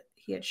films that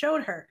he had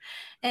showed her.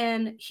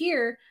 And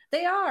here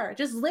they are,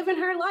 just living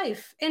her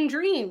life in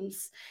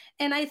dreams.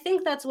 And I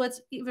think that's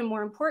what's even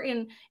more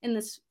important in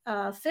this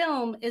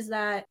film, is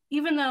that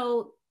even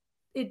though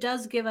it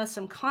does give us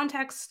some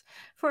context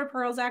for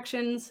Pearl's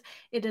actions,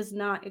 it does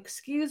not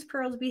excuse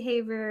Pearl's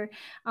behavior.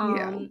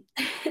 And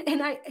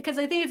because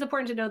I think it's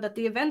important to know that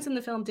the events in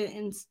the film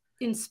didn't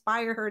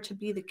inspire her to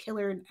be the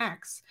killer in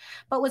X,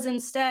 but was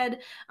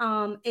instead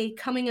a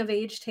coming of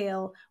age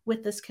tale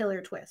with this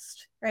killer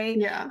twist, right?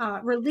 Yeah.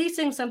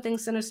 Releasing something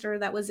sinister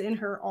that was in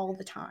her all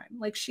the time.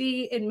 Like,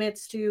 she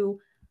admits to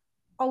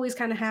always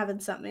kind of having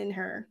something in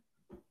her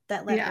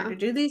that led her to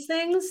do these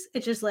things.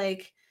 It's just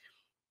like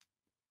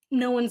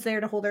no one's there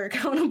to hold her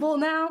accountable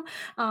now.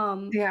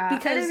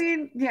 Because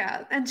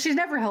and she's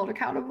never held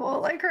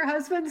accountable. Like, her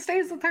husband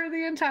stays with her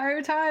the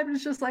entire time.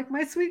 It's just like,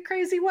 my sweet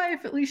crazy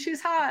wife, at least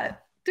she's hot.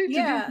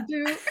 Yeah.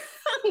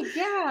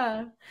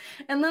 Yeah.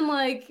 And then,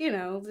 like, you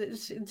know,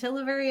 until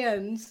the very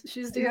end,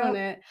 she's doing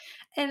it.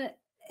 And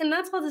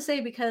that's all to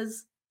say,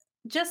 because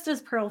just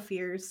as Pearl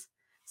fears,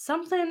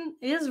 something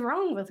is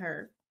wrong with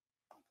her.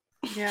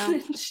 Yeah.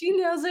 She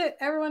knows it.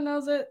 Everyone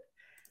knows it.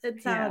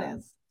 It's how it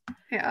is.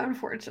 Yeah,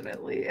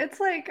 unfortunately. It's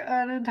like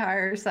an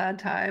entire sad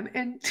time.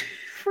 And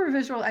for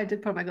visual, I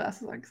did put my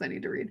glasses on because I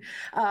need to read.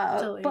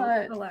 Totally.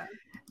 But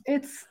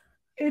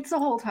it's a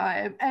whole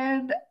time.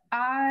 And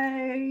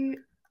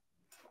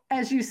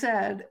as you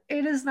said,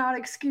 it does not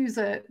excuse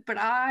it, but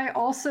I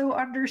also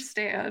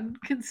understand,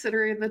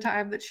 considering the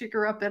time that she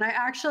grew up in. I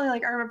actually,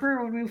 like, I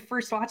remember when we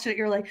first watched it,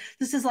 you're like,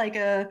 this is like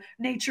a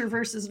nature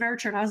versus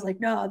nurture. And I was like,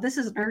 no, this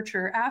is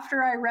nurture.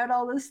 After I read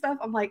all this stuff,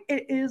 I'm like,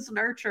 it is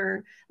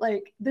nurture.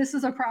 Like, this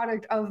is a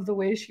product of the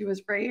way she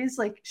was raised.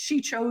 Like,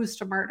 she chose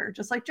to murder,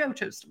 just like Joe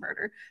chose to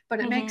murder. But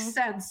it makes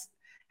sense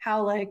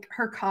how, like,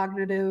 her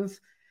cognitive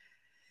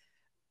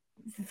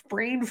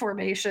brain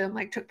formation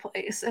like took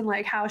place, and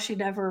like how she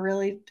never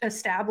really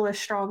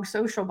established strong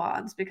social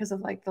bonds because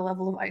of like the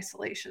level of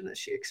isolation that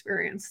she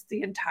experienced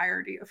the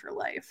entirety of her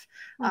life.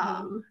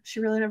 She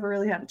really never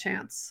really had a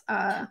chance.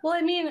 Well,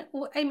 I mean,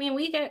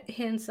 we get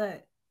hints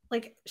that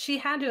like she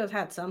had to have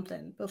had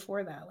something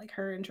before that, like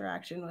her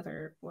interaction with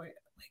her like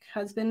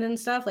husband and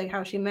stuff, like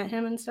how she met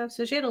him and stuff.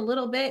 So she had a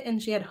little bit,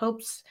 and she had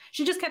hopes.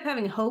 She just kept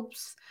having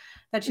hopes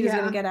that she was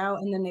going to get out,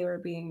 and then they were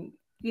being,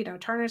 you know,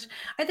 tarnished.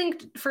 I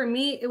think for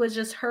me, it was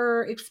just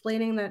her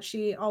explaining that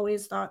she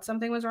always thought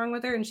something was wrong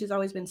with her, and she's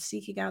always been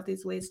seeking out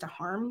these ways to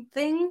harm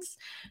things.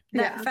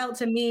 That felt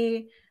to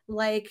me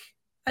like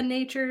a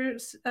nurture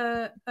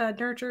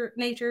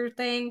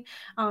thing.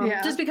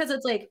 Just because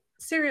it's like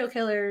serial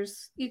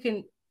killers,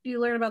 you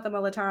learn about them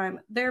all the time.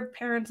 Their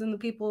parents and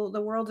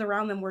the worlds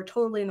around them were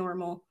totally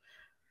normal.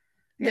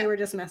 They were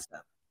just messed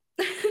up.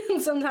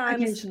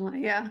 Sometimes.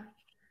 Occasionally, yeah.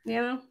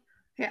 You know?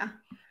 Yeah.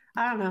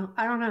 I don't know.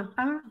 I'm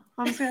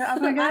gonna get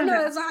I'm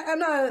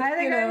not. I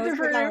think I'm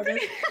different. And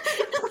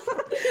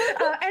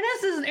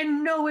this is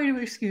in no way to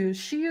excuse.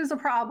 She is a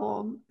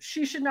problem.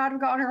 She should not have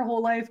gotten her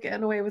whole life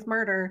getting away with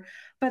murder.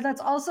 But that's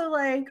also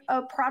like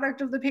a product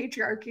of the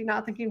patriarchy,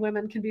 not thinking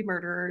women can be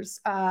murderers.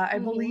 I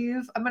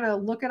believe, I'm gonna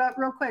look it up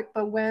real quick,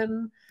 but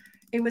when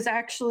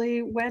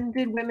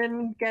did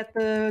women get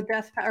the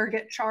death or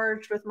get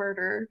charged with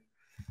murder?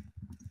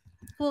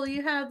 Well,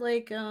 you had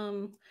like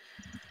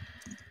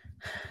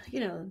you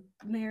know,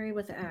 Mary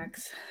with the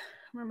axe.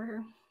 Remember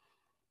her?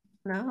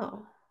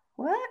 No.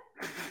 What?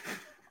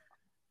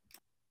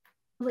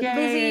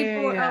 Lizzie.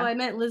 Oh, I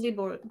meant Lizzie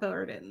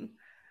Borden.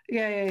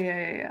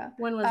 Yeah.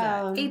 When was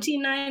that?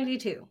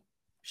 1892.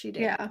 She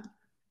did. Yeah.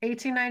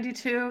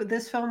 1892.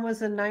 This film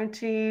was in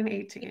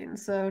 1918,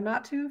 so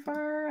not too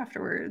far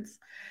afterwards.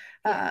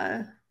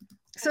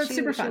 So it's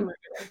super fun.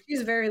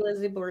 She's very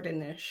Lizzie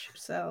Borden-ish.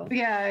 So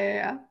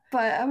yeah.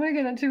 But I'm gonna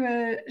get into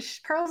it.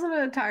 Pearl's an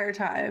entire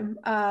time,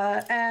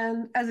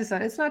 and as I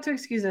said, it's not to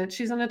excuse it.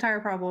 She's an entire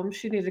problem.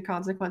 She needed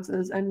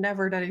consequences and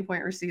never at any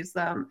point receives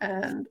them,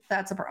 and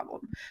that's a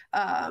problem.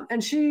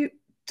 And she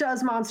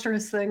does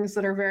monstrous things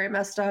that are very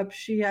messed up.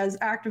 She has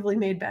actively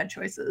made bad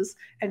choices,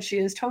 and she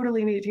is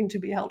totally needing to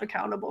be held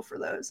accountable for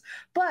those.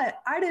 But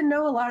I didn't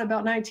know a lot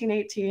about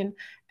 1918,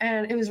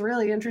 and it was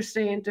really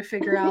interesting to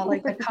figure out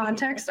like the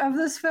context of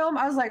this film.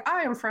 I was like,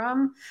 I am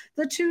from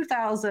the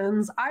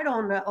 2000s. I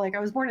don't know. Like, I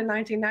was born in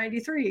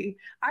 1993.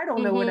 I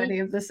don't know what any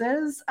of this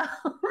is.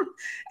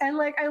 And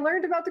like, I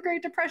learned about the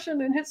Great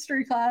Depression in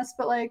history class,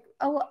 but like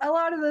a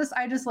lot of this,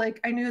 I just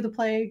like, I knew the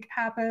plague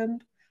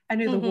happened. I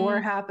knew the war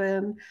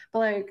happened, but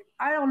like,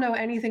 I don't know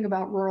anything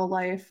about rural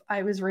life.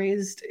 I was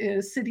raised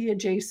in city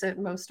adjacent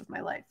most of my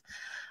life.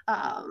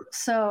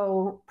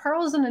 So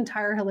Pearl is an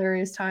entire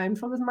hilarious time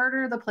filled with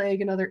murder, the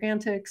plague, and other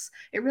antics.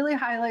 It really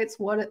highlights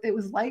what it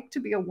was like to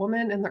be a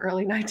woman in the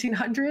early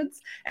 1900s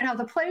and how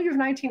the plague of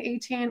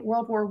 1918,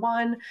 World War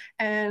I,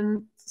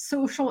 and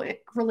social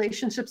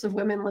relationships of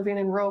women living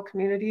in rural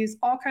communities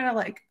all kind of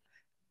like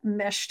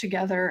mesh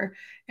together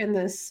in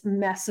this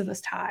mess of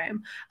this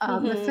time.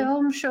 The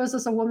film shows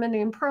us a woman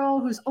named Pearl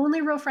whose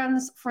only real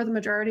friends for the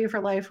majority of her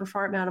life were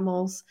farm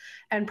animals,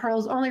 and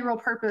Pearl's only real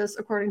purpose,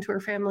 according to her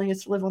family,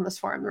 is to live on this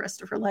farm the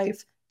rest of her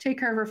life take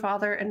care of her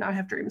father, and not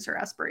have dreams or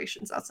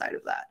aspirations outside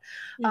of that.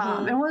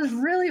 Mhm. And what was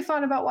really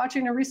fun about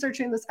watching and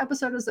researching this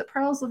episode is that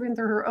Pearl's living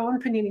through her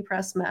own Panini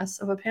Press mess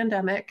of a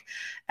pandemic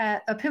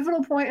at a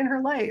pivotal point in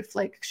her life.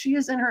 Like, she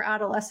is in her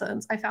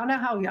adolescence. I found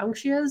out how young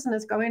she is, and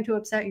it's going to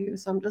upset you,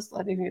 so I'm just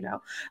letting you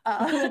know.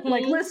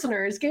 Like,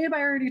 listeners, Gabe,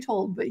 I already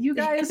told, but you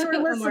guys who are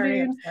I'm already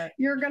listening, upset.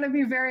 you're going to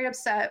be very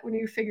upset when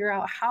you figure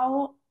out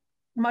how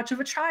much of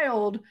a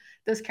child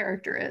this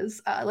character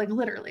is, like,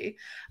 literally.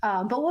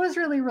 But what was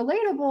really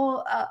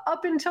relatable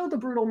up until the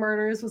brutal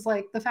murders was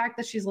like the fact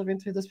that she's living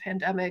through this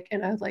pandemic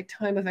in a like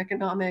time of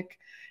economic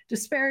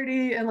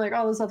disparity and like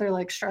all this other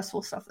like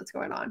stressful stuff that's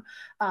going on.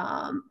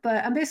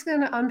 But I'm basically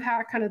going to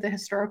unpack kind of the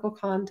historical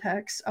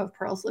context of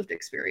Pearl's lived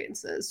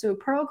experiences. So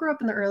Pearl grew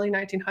up in the early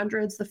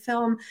 1900s. The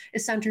film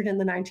is centered in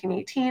the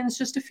 1918s,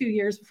 just a few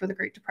years before the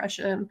Great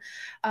Depression.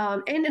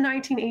 In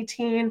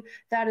 1918,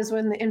 that is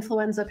when the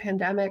influenza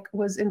pandemic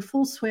was in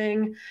full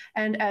swing.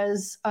 And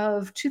as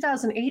of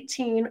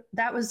 2018,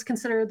 that was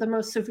considered the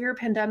most severe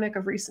pandemic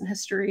of recent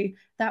history.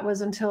 That was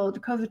until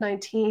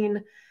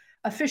COVID-19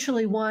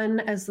 officially won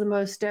as the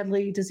most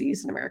deadly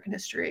disease in American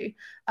history.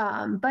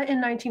 But in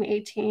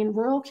 1918,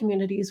 rural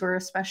communities were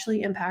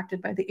especially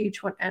impacted by the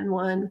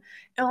H1N1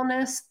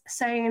 illness,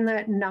 saying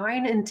that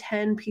 9 in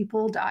 10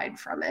 people died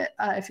from it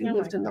if you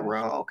lived in the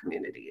rural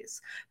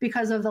communities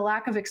because of the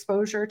lack of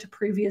exposure to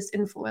previous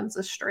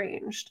influenza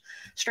strains.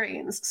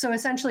 So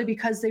essentially,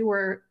 because they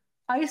were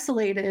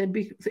isolated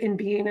in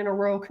being in a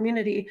rural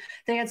community,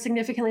 they had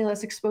significantly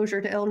less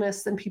exposure to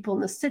illness than people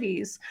in the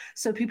cities.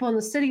 So people in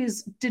the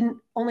cities didn't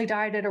only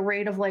died at a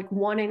rate of like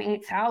 1 in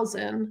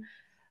 8,000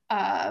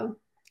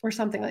 or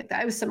something like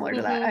that. It was similar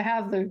to that. I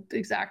have the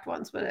exact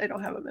ones, but I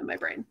don't have them in my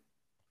brain.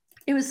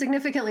 It was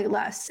significantly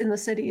less in the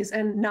cities,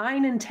 and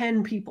 9 in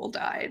 10 people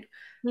died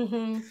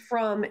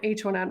from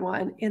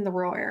H1N1 in the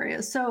rural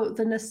areas. So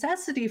the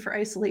necessity for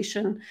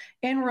isolation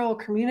in rural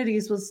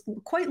communities was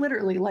quite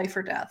literally life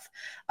or death.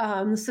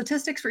 The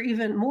statistics were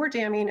even more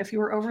damning if you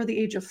were over the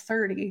age of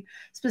 30,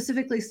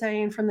 specifically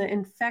saying from the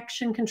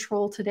Infection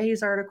Control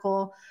Today's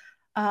article,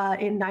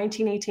 in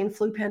 1918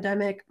 flu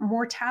pandemic,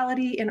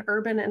 mortality in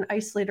urban and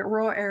isolated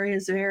rural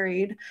areas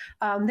varied.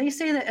 They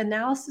say that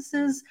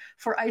analyses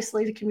for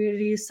isolated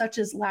communities such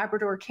as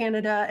Labrador,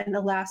 Canada, and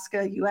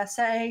Alaska,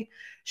 USA,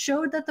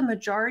 showed that the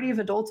majority of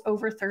adults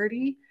over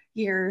 30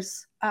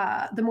 years,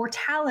 the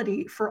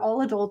mortality for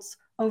all adults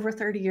over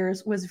 30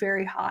 years was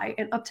very high,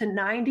 and up to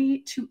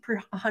 90 to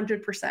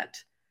 100%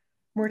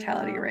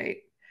 mortality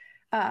rate.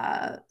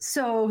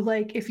 So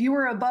like if you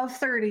were above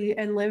 30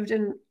 and lived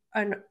in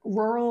a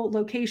rural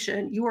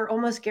location, you were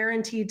almost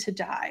guaranteed to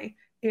die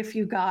if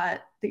you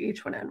got the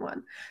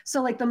H1N1.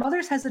 So like the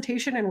mother's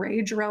hesitation and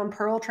rage around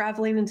Pearl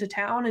traveling into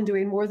town and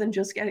doing more than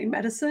just getting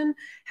medicine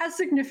has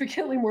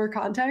significantly more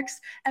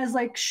context, as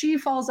like she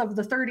falls of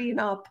the 30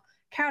 and up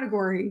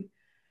category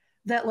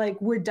that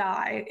like would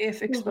die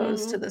if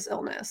exposed to this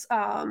illness.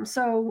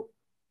 So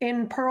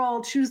in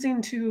Pearl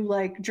choosing to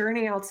like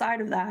journey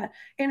outside of that,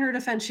 in her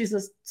defense, she's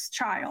a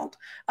child.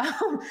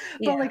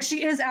 But like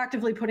she is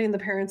actively putting the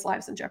parents'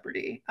 lives in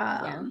jeopardy.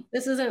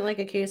 This isn't like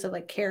a case of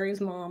like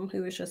Carrie's mom,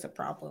 who was just a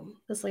problem.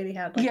 This lady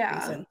had like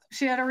reason.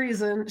 She had a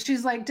reason.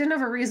 She's like, didn't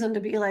have a reason to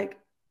be like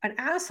an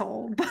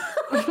asshole.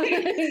 But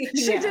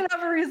she did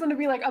have a reason to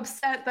be like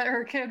upset that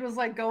her kid was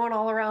like going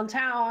all around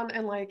town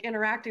and like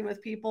interacting with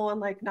people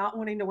and like not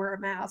wanting to wear a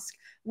mask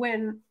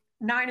when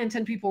 9 in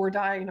 10 people were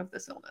dying of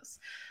this illness.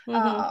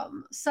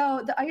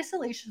 So the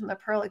isolation that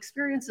Pearl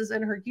experiences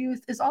in her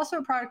youth is also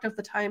a product of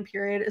the time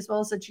period, as well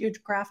as the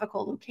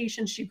geographical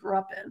location she grew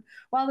up in.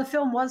 While the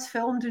film was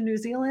filmed in New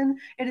Zealand,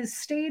 it is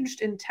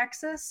staged in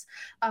Texas.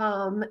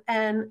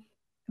 And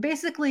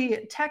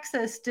basically,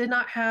 Texas did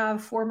not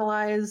have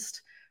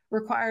formalized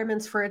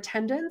requirements for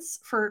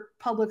attendance for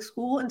public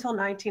school until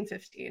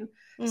 1915.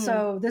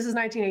 So this is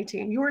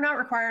 1918. You were not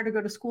required to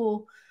go to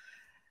school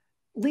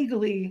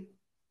legally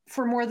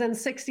for more than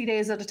 60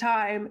 days at a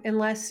time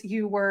unless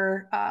you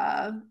were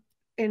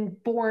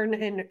born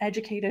and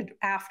educated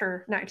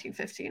after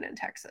 1915 in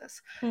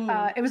Texas.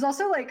 It was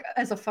also like,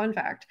 as a fun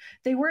fact,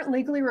 they weren't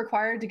legally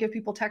required to give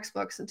people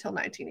textbooks until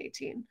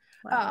 1918.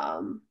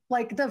 Wow.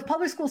 Like the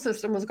public school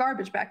system was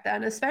garbage back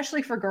then,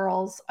 especially for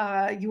girls.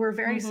 You were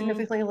very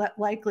significantly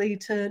likely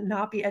to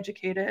not be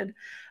educated,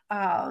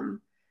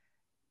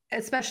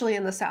 especially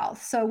in the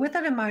South. So with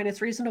that in mind,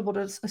 it's reasonable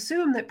to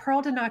assume that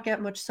Pearl did not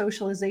get much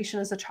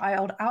socialization as a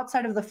child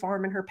outside of the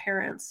farm and her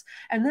parents.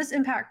 And this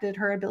impacted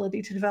her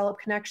ability to develop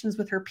connections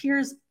with her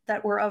peers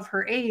that were of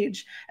her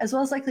age, as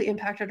well as likely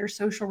impacted her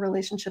social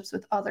relationships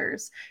with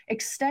others.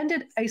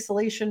 Extended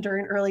isolation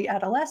during early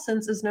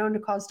adolescence is known to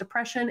cause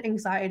depression,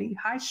 anxiety,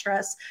 high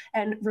stress,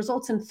 and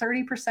results in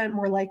 30%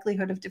 more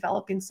likelihood of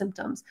developing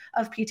symptoms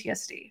of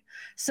PTSD.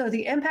 So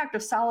the impact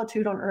of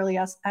solitude on early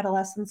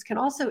adolescence can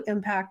also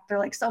impact their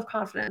like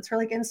self-confidence, her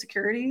like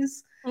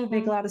insecurities.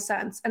 Make a lot of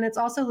sense. And it's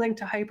also linked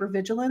to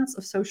hypervigilance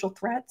of social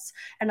threats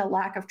and a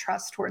lack of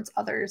trust towards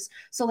others.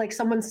 So like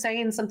someone's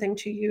saying something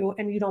to you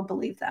and you don't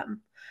believe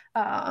them.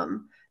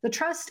 The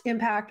trust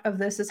impact of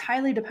this is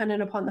highly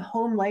dependent upon the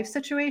home life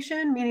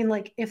situation, meaning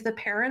like if the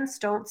parents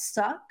don't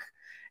suck,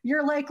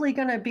 you're likely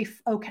going to be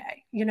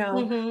okay.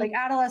 Like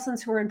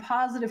adolescents who are in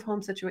positive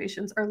home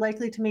situations are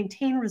likely to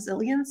maintain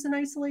resilience in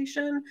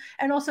isolation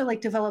and also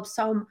like develop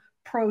some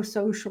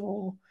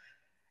pro-social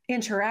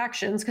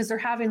interactions because they're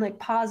having like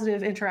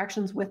positive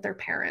interactions with their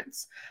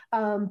parents.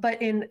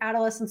 But in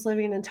adolescents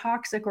living in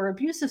toxic or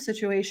abusive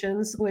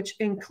situations, which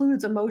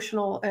includes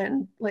emotional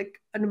and like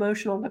an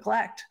emotional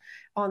neglect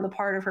on the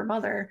part of her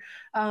mother,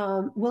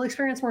 will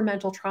experience more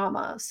mental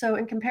trauma. So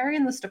in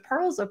comparing this to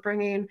Pearl's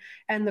upbringing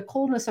and the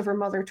coldness of her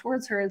mother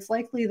towards her, it's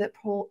likely that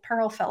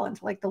Pearl fell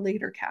into like the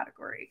later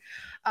category.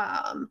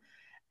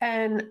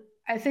 And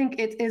I think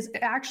it is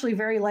actually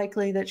very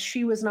likely that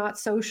she was not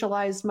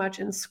socialized much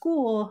in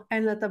school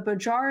and that the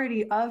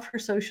majority of her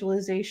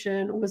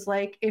socialization was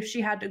like if she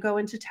had to go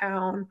into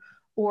town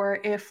or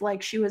if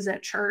like she was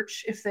at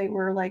church, if they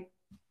were like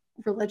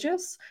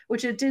religious,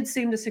 which it did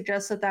seem to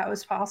suggest that that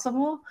was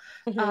possible.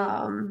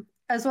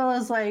 As well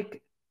as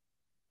like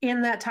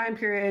in that time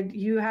period,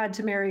 you had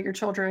to marry your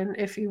children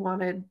if you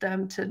wanted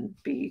them to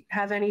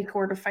have any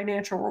sort of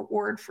financial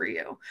reward for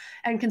you.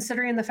 And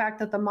considering the fact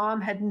that the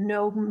mom had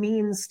no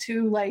means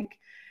to like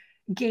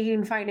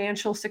gain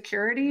financial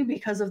security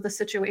because of the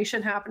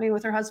situation happening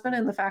with her husband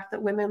and the fact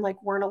that women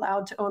like weren't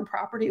allowed to own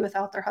property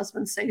without their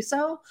husband's say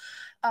so,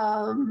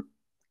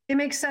 it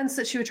makes sense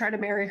that she would try to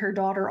marry her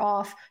daughter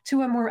off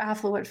to a more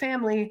affluent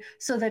family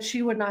so that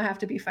she would not have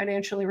to be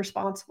financially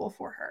responsible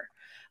for her.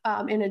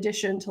 In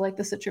addition to like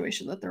the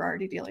situation that they're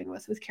already dealing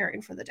with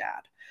caring for the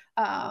dad.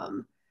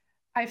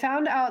 I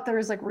found out there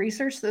was like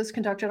research that was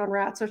conducted on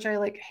rats, which I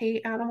like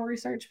hate animal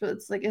research, but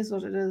it's like is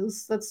what it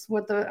is. That's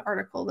what the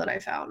article that I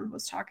found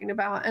was talking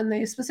about. And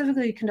they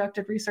specifically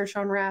conducted research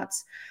on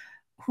rats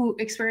who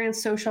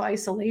experienced social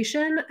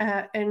isolation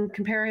and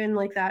comparing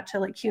like that to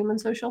like human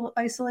social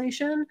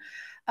isolation.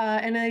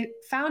 And I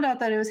found out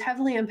that it was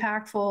heavily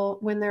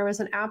impactful when there was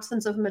an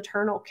absence of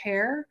maternal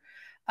care.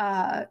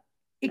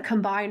 It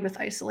combined with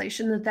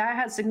isolation, that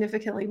had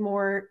significantly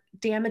more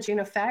damaging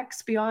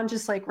effects beyond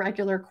just like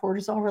regular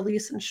cortisol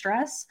release and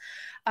stress.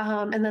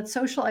 And that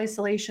social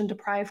isolation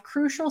deprived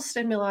crucial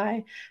stimuli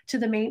to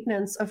the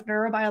maintenance of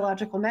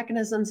neurobiological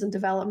mechanisms and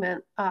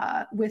development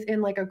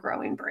within like a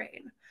growing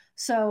brain.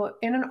 So,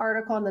 in an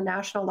article in the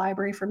National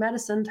Library for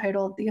Medicine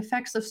titled The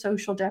Effects of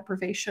Social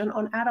Deprivation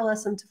on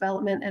Adolescent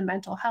Development and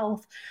Mental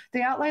Health,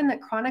 they outline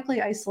that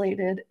chronically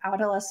isolated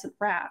adolescent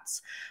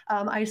rats,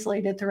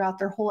 isolated throughout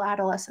their whole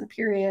adolescent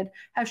period,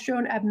 have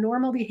shown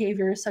abnormal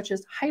behaviors such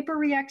as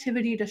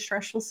hyperreactivity to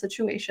stressful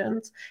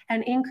situations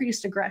and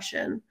increased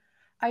aggression.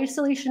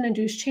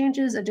 Isolation-induced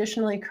changes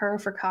additionally occur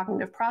for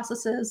cognitive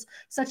processes,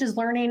 such as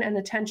learning and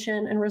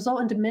attention, and result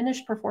in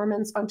diminished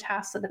performance on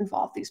tasks that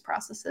involve these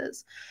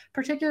processes.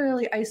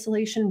 Particularly,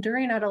 isolation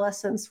during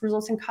adolescence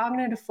results in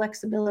cognitive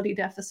flexibility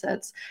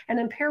deficits and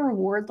impair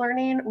reward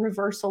learning,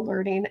 reversal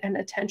learning, and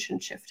attention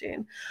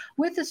shifting.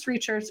 With this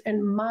research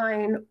in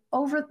mind,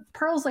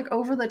 Pearl's like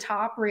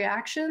over-the-top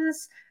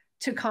reactions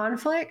to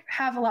conflict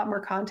have a lot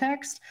more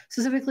context,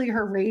 specifically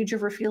her rage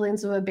over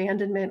feelings of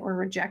abandonment or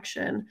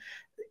rejection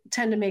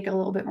tend to make a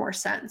little bit more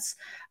sense.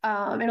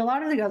 And a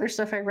lot of the other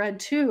stuff I read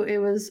too, it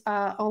was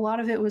a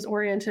lot of it was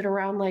oriented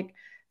around like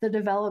the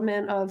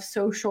development of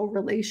social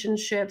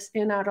relationships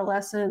in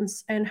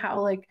adolescence and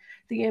how like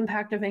the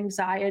impact of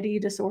anxiety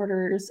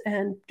disorders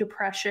and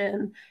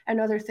depression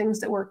and other things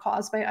that were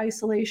caused by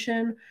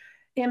isolation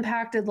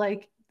impacted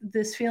like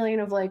this feeling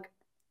of like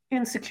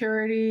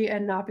insecurity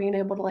and not being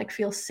able to like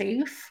feel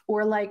safe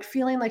or like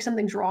feeling like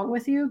something's wrong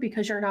with you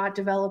because you're not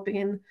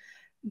developing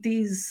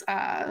these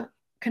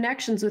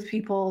connections with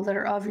people that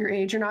are of your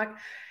age. You're not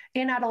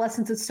in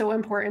adolescence. It's so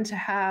important to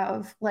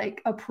have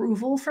like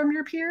approval from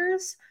your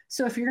peers.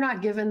 So if you're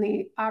not given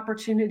the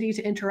opportunity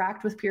to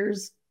interact with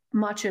peers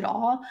much at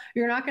all,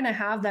 you're not going to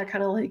have that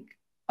kind of like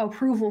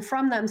approval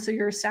from them. So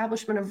your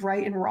establishment of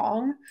right and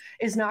wrong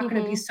is not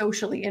going to be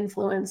socially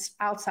influenced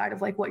outside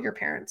of like what your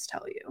parents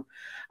tell you.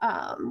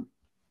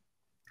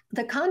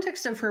 The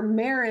context of her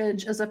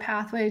marriage as a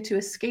pathway to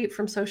escape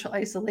from social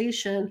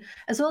isolation,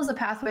 as well as a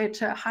pathway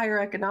to higher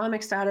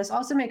economic status,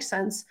 also makes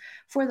sense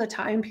for the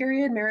time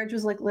period. Marriage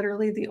was like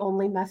literally the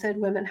only method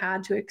women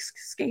had to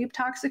escape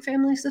toxic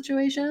family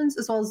situations,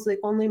 as well as the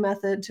only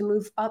method to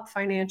move up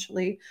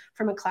financially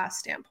from a class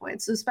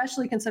standpoint. So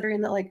especially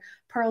considering that like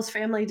Pearl's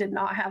family did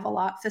not have a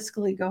lot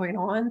fiscally going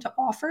on to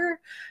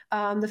offer,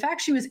 the fact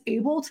she was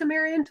able to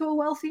marry into a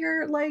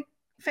wealthier like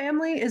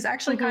family is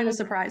actually kind of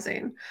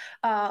surprising.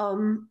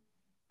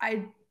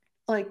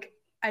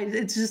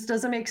 It just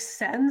doesn't make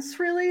sense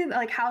really,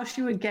 like how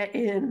she would get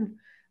in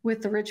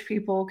with the rich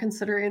people,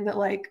 considering that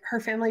like her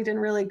family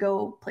didn't really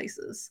go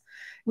places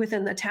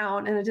within the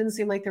town, and it didn't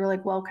seem like they were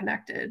like well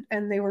connected,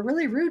 and they were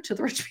really rude to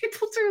the rich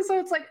people too. So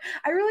it's like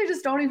I really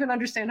just don't even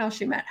understand how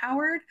she met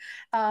Howard,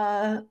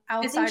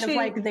 outside of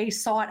like they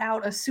sought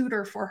out a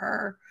suitor for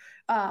her,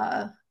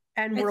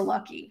 and were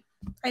lucky.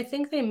 I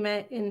think they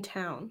met in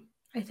town.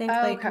 I think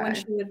like when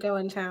she would go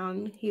in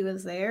town, he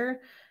was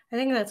there. I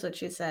think that's what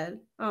she said.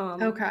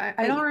 Okay.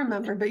 I don't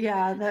remember, but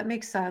yeah, that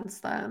makes sense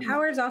then.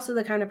 Howard's also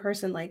the kind of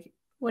person, like,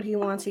 what he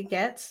wants, he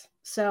gets.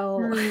 So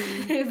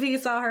Hmm. if he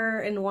saw her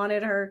and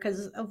wanted her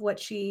because of what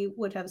she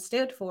would have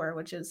stood for,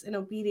 which is an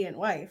obedient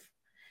wife,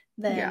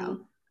 Yeah.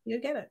 then you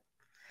get it.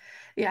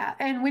 Yeah.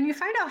 And when you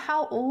find out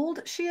how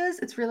old she is,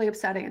 it's really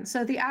upsetting.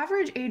 So the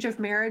average age of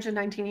marriage in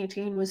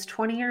 1918 was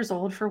 20 years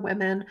old for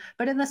women,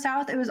 but in the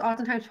South, it was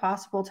oftentimes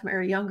possible to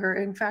marry younger.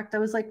 In fact,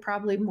 that was like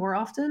probably more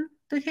often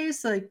the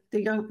case. Like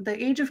the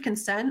age of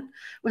consent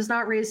was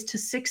not raised to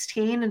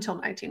 16 until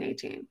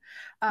 1918.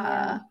 Yeah.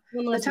 Uh,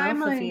 One the less mouth to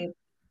timeline feed.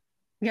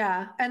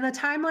 Yeah, and the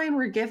timeline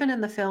we're given in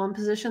the film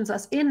positions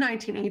us in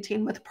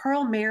 1918 with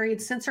Pearl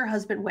married since her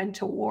husband went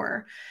to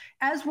war.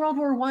 As World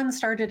War I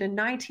started in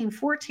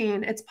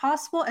 1914, it's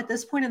possible at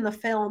this point in the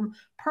film,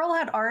 Pearl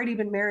had already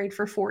been married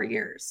for 4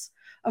 years.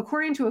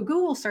 According to a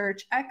Google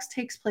search, X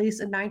takes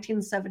place in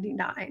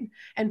 1979,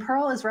 and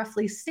Pearl is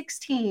roughly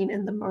 16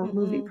 in the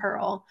movie Mm-hmm.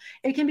 Pearl.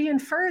 It can be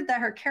inferred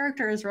that her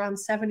character is around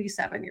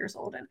 77 years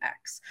old in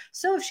X.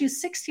 So if she's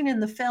 16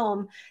 in the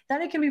film,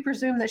 then it can be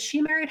presumed that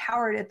she married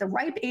Howard at the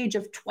ripe age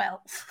of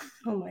 12.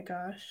 Oh my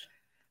gosh.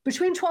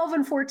 Between 12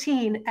 and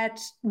 14, at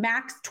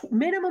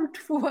minimum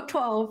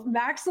 12,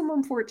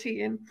 maximum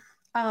 14.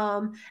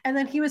 And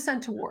then he was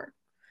sent to war.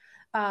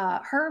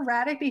 Her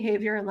erratic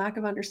behavior and lack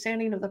of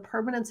understanding of the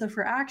permanence of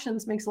her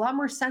actions makes a lot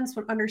more sense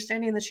when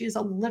understanding that she is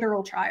a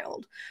literal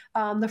child.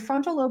 The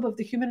frontal lobe of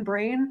the human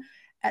brain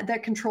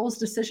that controls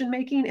decision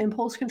making,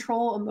 impulse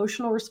control,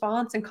 emotional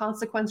response, and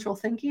consequential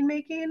thinking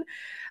making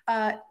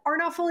are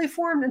not fully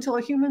formed until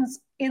a human's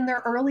in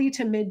their early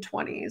to mid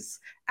 20s.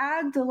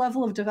 Add the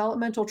level of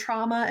developmental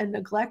trauma and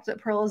neglect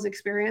that Pearl has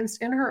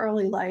experienced in her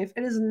early life,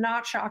 it is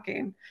not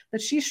shocking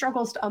that she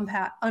struggles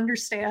to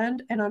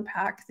understand and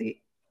unpack the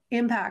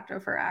impact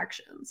of her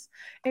actions.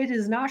 It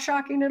is not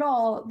shocking at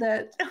all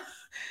that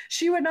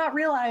she would not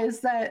realize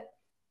that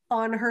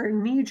on her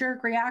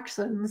knee-jerk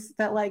reactions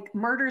that like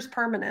murder's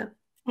permanent.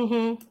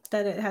 Mm-hmm.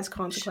 That it has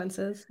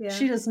consequences. Yeah.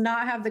 She does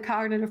not have the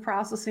cognitive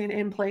processing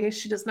in place.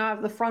 She does not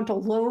have the frontal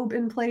lobe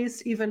in place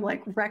to even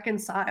like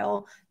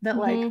reconcile that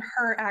like Mm-hmm.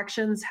 her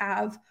actions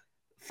have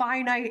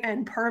finite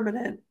and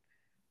permanent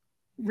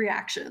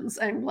reactions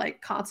and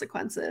like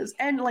consequences.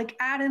 And like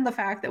add in the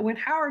fact that when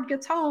Howard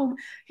gets home,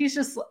 he's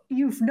just,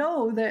 you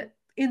know, that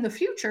in the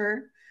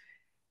future,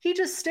 he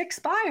just sticks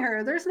by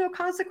her. There's no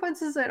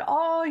consequences at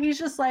all. He's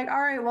just like,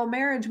 all right, well,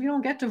 marriage, we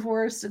don't get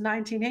divorced in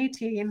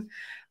 1918.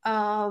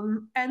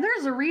 And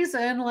there's a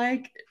reason,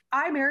 like,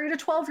 I married a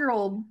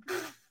 12-year-old.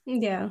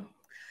 Yeah.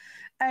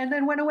 And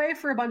then went away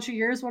for a bunch of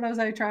years. What was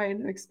I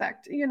trying to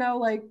expect? You know,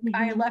 like,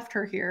 I left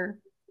her here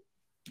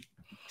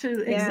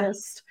to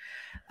exist.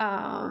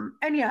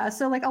 And yeah,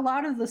 so like a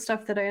lot of the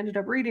stuff that I ended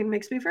up reading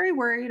makes me very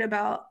worried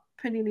about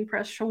Panini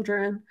Press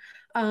children.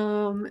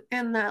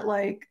 And that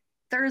like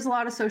there's a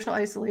lot of social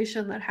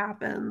isolation that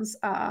happens,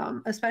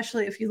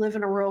 especially if you live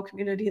in a rural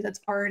community that's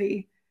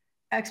already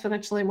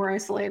exponentially more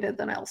isolated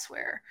than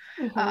elsewhere.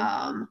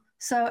 Mm-hmm.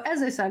 So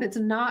as I said, it's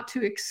not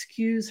to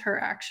excuse her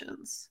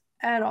actions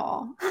at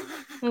all.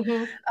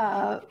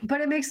 Mm-hmm.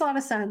 But it makes a lot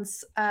of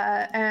sense.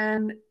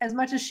 And as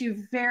much as she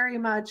very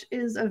much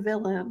is a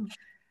villain,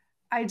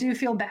 I do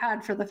feel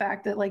bad for the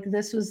fact that like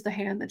this was the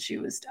hand that she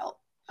was dealt.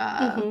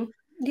 Mm-hmm.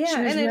 Yeah,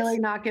 She was and really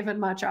it's not given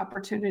much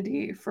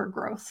opportunity for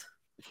growth.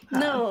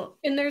 no,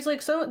 and there's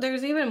like so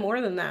there's even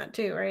more than that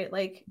too, right?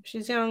 Like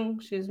she's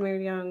young, she's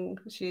married young,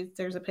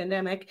 there's a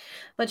pandemic,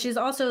 but she's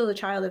also the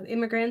child of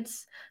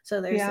immigrants, so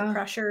there's the Yeah,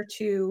 pressure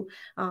to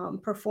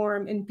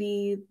perform and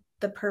be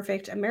the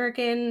perfect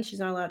American. She's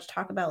not allowed to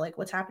talk about like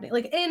what's happening,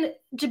 like and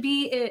to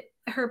be it.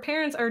 Her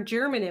parents are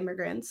German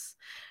immigrants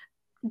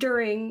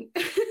during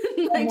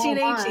World War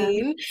One.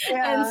 1918, and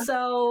Yeah,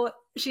 so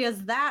she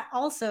has that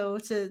also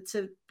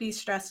to be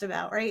stressed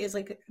about, right? Is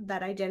like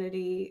that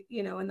identity,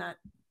 you know, and that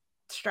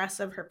stress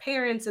of her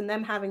parents and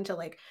them having to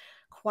like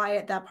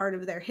quiet that part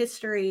of their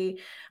history,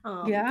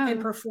 and yeah,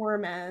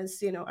 perform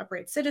as, you know,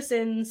 upright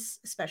citizens,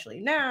 especially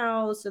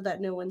now, so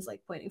that no one's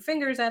like pointing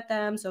fingers at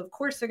them. So of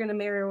course they're going to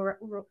marry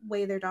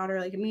away their daughter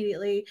like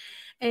immediately,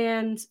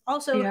 and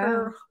also yeah,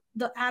 her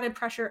the added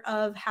pressure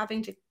of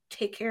having to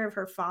take care of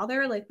her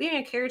father, like being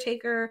a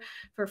caretaker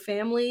for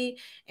family,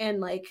 and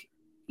like,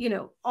 you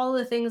know, all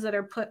the things that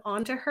are put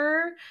onto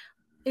her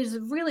is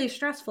really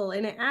stressful.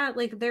 And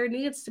like there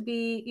needs to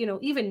be, you know,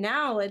 even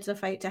now it's a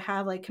fight to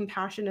have like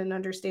compassion and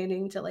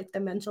understanding to like the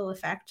mental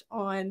effect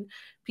on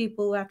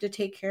people who have to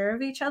take care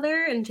of each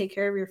other and take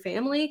care of your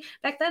family.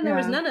 Back then there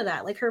was yeah, none of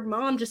that. Like her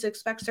mom just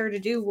expects her to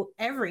do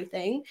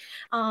everything,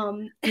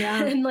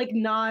 yeah, and like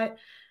not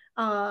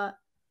uh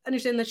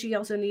understand that she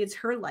also needs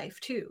her life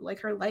too. Like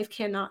her life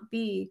cannot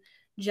be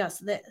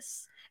just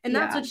this, and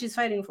that's yeah. what she's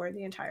fighting for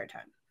the entire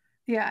time.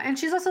 Yeah, and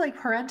she's also like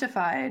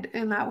parentified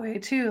in that way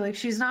too. Like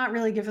she's not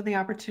really given the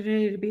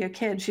opportunity to be a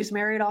kid. She's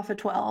married off at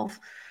 12,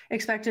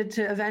 expected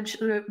to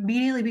eventually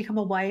immediately become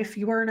a wife.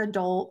 You are an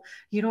adult.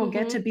 You don't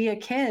get to Mm-hmm. be a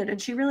kid.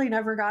 And she really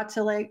never got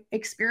to like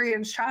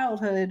experience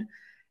childhood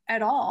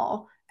at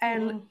all.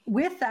 And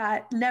with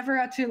that, never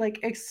got to like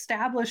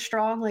establish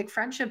strong like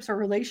friendships or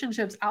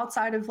relationships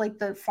outside of like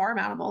the farm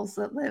animals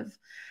that live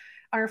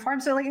on her farm.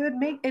 So like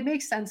it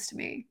makes sense to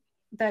me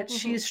that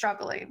she's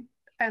struggling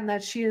and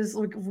that she is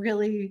like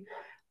really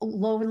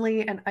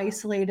lonely and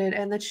isolated,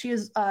 and that she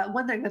is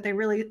one thing that they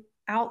really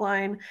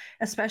outline,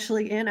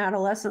 especially in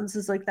adolescence,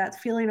 is like that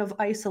feeling of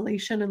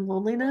isolation and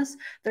loneliness.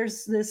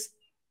 There's this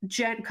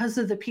because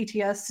of the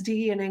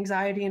PTSD and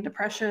anxiety and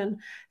depression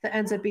that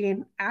ends up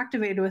being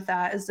activated with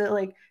that, is that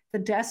like the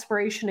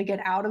desperation to get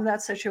out of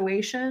that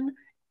situation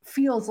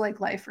feels like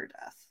life or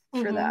death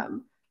for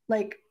them.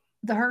 Like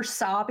her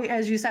sobbing,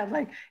 as you said,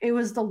 like it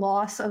was the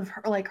loss of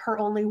her, like her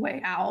only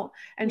way out,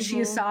 and she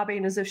is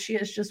sobbing as if she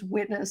has just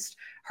witnessed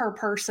her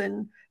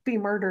person be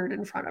murdered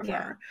in front of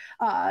her.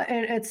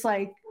 And it's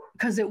like,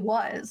 because it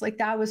was like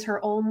that was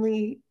her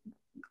only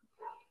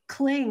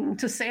cling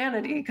to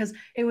sanity, because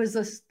it was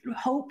this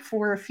hope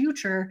for a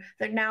future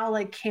that now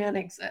like can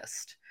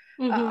exist.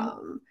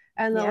 And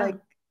then like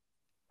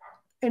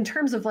in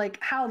terms of like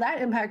how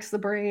that impacts the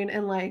brain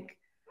and like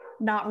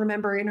not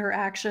remembering her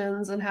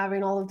actions and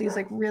having all of these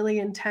like really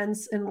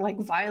intense and like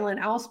violent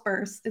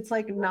outbursts, it's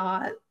like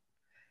not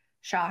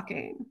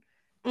shocking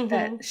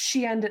that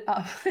she ended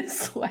up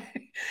this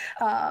way.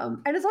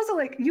 And it's also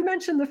like you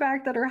mentioned the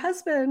fact that her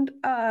husband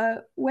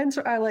went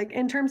to, like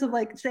in terms of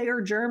like they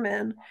are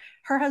German,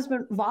 her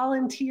husband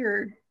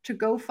volunteered to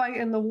go fight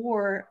in the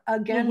war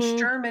against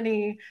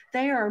Germany.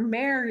 They are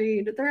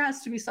married. There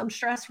has to be some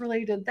stress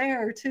related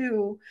there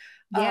too.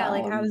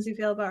 Like how does he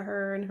feel about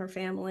her and her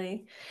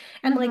family?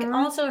 And like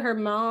also her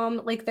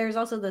mom, like there's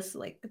also this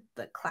like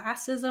the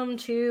classism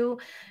too,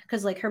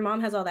 because like her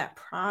mom has all that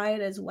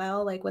pride as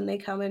well. Like when they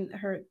come in,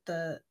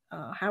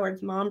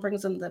 Howard's mom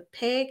brings them the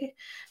pig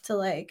to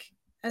like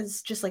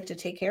as just like to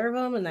take care of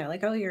them, and they're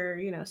like, oh,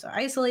 you're so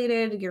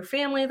isolated, your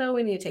family though,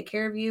 we need to take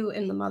care of you,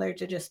 and the mother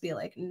to just be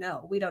like,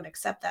 no, we don't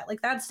accept that.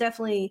 Like that's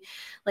definitely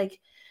like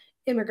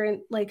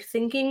immigrant like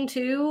thinking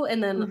too,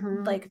 and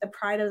then like the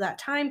pride of that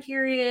time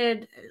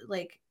period,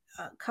 like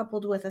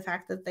coupled with the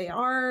fact that they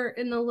are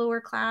in the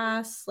lower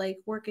class, like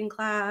working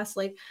class,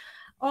 like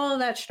all of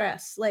that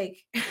stress,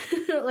 like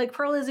like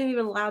Pearl isn't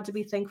even allowed to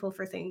be thankful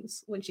for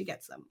things when she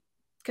gets them,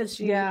 because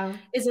she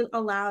isn't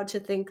allowed to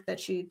think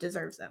that she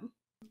deserves them.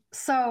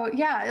 So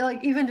yeah,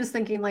 like even just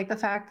thinking like the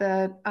fact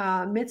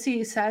that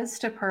Mitzi says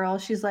to Pearl,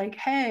 she's like,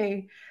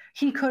 hey,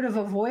 he could have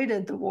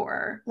avoided the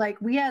war. Like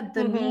we had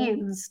the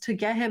means to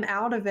get him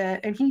out of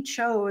it, and he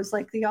chose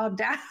like the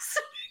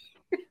audacity.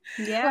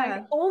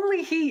 Like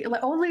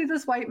only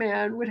this white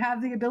man would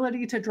have the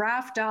ability to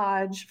draft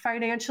dodge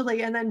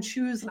financially and then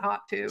choose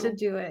not to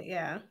do it.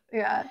 Yeah.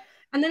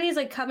 And then he's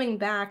like coming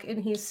back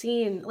and he's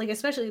seen like,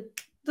 especially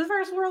the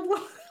First World War,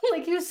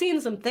 like you've seen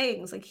some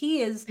things, like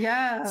he is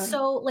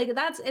so like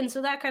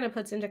so that kind of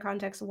puts into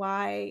context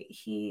why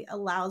he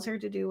allows her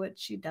to do what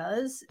she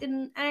does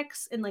in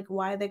X, and like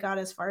why they got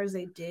as far as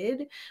they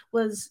did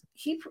was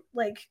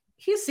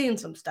he's seen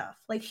some stuff,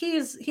 like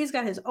he's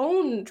got his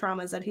own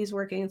traumas that he's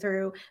working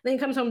through. Then he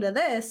comes home to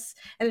this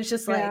and it's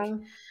just like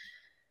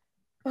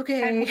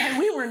okay. And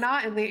we were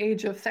not in the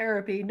age of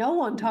therapy. No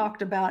one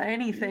talked about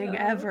anything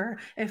ever.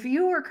 If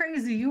you were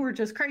crazy, you were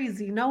just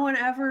crazy. No one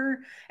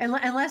ever,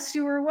 unless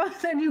you were one,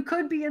 then you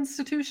could be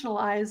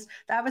institutionalized.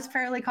 That was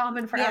fairly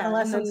common for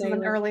adolescents in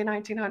the early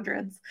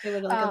 1900s. They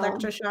would like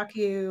electroshock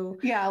you.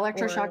 Yeah,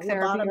 electroshock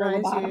therapy or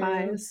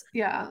lobotomize.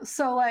 Yeah.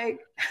 So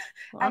like,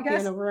 I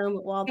guess in a room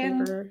with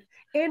wallpaper.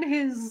 In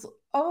his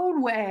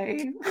own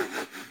way.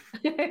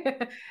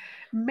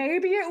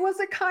 Maybe it was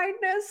a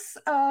kindness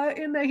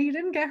in that he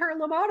didn't get her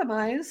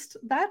lobotomized.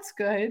 That's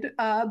good.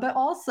 But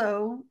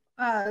also,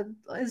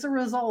 as a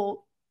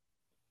result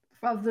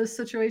of this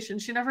situation,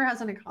 she never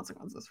has any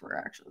consequences for her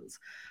actions.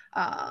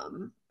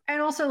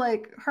 And also,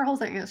 like, her whole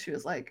thing is she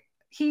was like,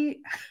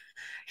 he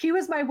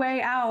was my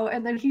way out.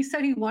 And then he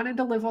said he wanted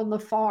to live on the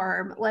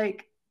farm.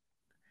 Like,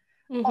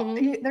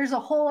 there's a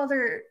whole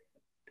other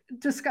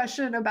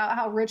discussion about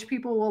how rich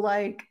people will,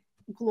 like,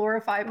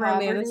 glorify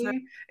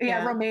poverty,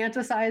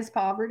 romanticize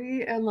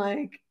poverty, and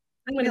like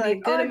I'm gonna be a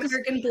good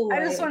American boy.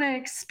 I just want to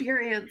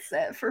experience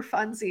it for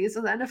funsies,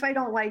 and then if I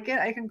don't like it,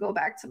 I can go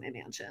back to my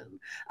mansion.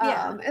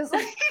 It's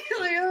like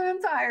the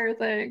entire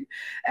thing.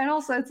 And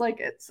also it's like,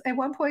 it's at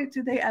one point,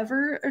 do they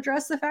ever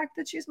address the fact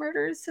that she's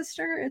murdered his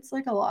sister? It's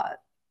like a lot.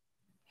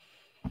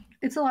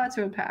 It's a lot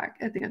to unpack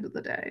at the end of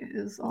the day,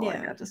 is all I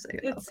got to say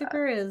about it.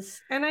 Super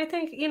is. And I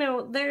think,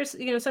 there's,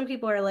 some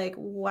people are like,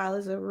 wow,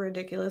 this is a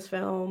ridiculous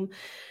film.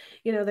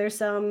 There's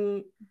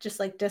some just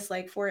like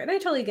dislike for it. And I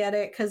totally get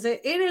it, because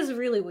it is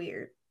really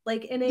weird.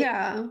 Like, and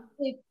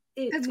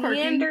it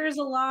meanders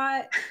a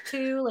lot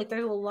too. Like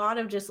there's a lot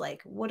of just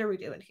like, what are we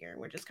doing here?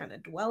 We're just kind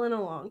of dwelling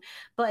along.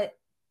 But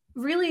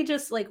really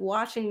just like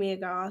watching Mia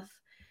Goth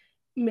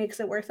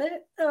makes it worth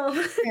it.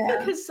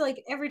 Because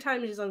like every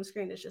time she's on the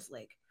screen, it's just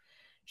like,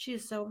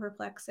 she's so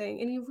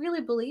perplexing, and you really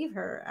believe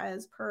her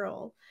as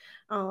Pearl.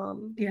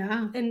 And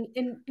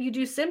you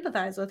do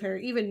sympathize with her,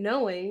 even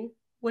knowing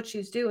what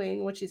she's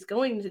doing, what she's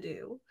going to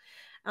do.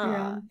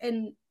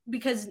 And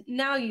because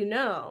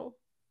now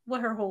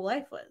what her whole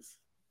life was.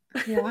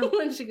 Yeah.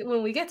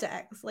 when we get to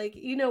X, like,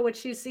 you know, what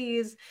she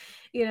sees,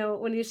 you know,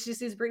 when she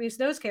sees Brittany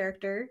Snow's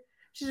character,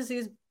 she just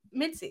sees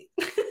Mitzi.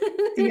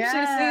 She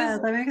Yeah,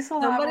 sees that makes a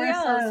lot somebody more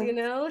else, you sense.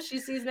 know, she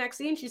sees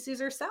Maxine, she sees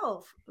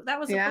herself. That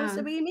was supposed Yeah.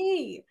 to be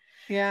me.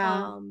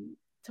 Yeah.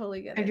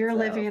 Totally get And it. you're So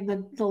living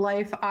the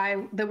life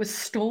that was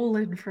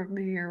stolen from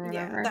me or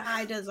yeah, whatever. that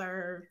I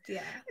deserved.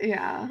 Yeah.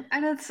 Yeah.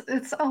 And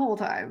it's a whole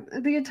time.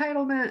 The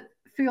entitlement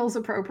feels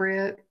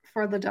appropriate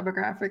for the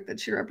demographic that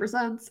she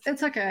represents.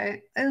 It's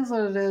okay. It is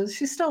what it is.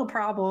 She's still a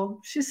problem.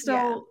 She's Yeah.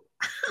 still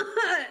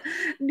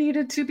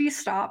needed to be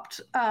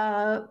stopped.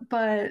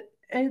 But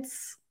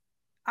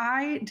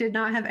I did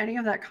not have any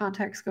of that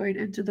context going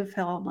into the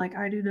film. Like,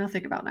 I knew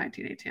nothing about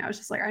 1918. I was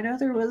just like, I know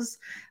there was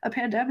a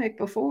pandemic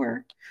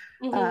before.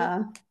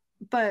 Mm-hmm.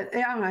 But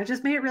I don't know, it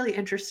just made it really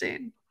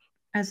interesting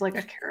as like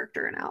a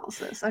character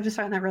analysis. I just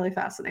find that really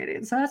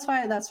fascinating. So that's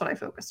what I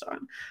focused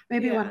on.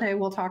 Maybe one Yeah. day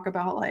we'll talk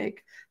about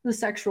like the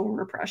sexual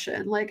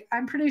repression. Like,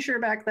 I'm pretty sure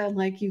back then,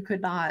 like, you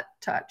could not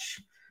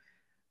touch,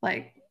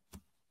 like,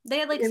 They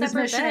had like it was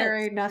separate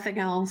missionary, beds. nothing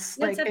else.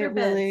 They had Like, it separate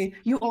beds. really, you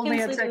You only can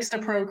had sleep in the sex to same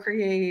bed.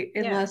 procreate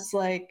Yeah. unless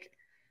like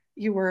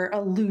you were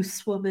a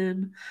loose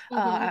woman.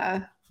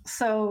 Mm-hmm.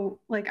 So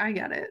like, I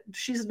get it.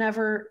 She's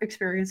never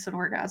experienced an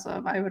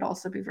orgasm. I would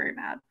also be very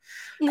mad.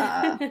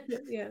 Uh,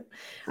 Yeah.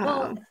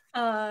 Well,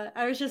 uh,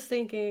 I was just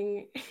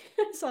thinking,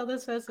 I saw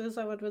this post and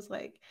someone was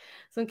like,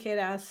 some kid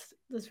asked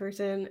this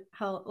person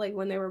how, like,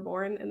 when they were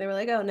born, and they were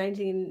like, oh,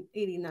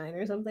 1989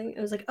 or something.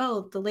 It was like,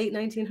 oh, the late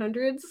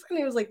 1900s. And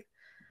he was like,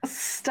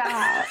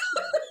 Stop.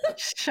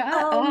 Shut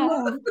um,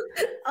 up.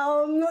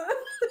 um,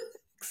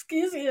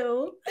 excuse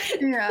you.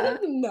 Yeah.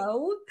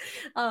 No.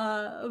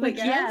 But Like,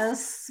 yes.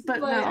 yes, but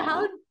But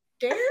how no.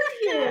 dare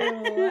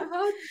you?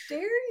 How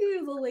dare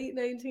you, the late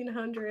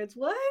 1900s?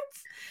 What?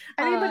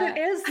 I mean, but it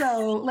Uh, is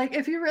though. Like,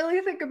 if you really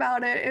think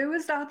about it, it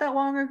was not that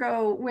long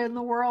ago when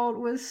the world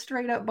was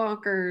straight up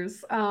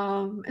bonkers.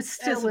 It as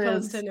still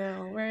opposed to is.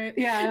 now, right?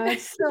 Yeah,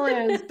 it still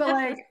is. But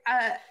like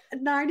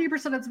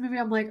 90% of this movie,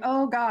 I'm like,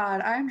 oh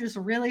God, I'm just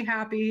really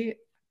happy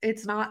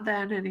it's not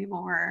then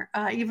anymore.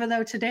 Even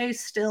though today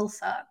still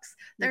sucks.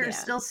 There's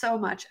Yeah. still so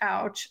much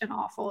ouch and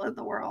awful in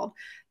the world.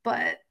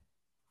 But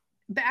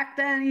back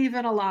then,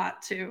 even a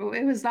lot too.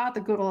 It was not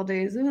the good old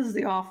days. It was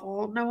the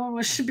awful. No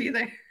one should be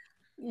there.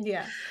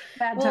 Yeah.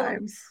 Bad Well,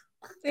 times.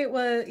 it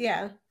was,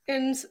 yeah.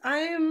 And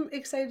I'm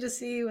excited to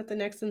see what the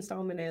next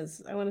installment is.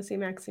 I want to see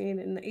Maxine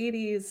in the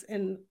 80s.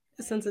 And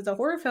since it's a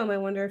horror film, I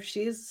wonder if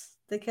she's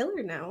the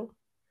killer now.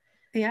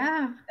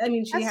 Yeah, I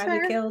mean, she that's had to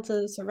fair. kill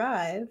to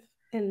survive,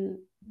 and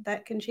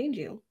that can change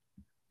you.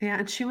 Yeah,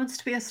 and she wants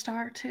to be a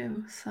star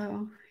too.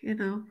 So,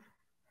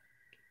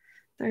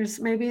 there's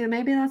maybe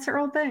that's her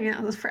old thing. It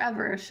was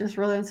forever. She just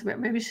really wants to be.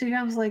 Maybe she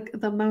becomes like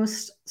the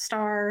most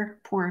star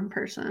porn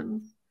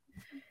person,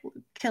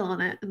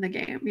 killing it in the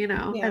game,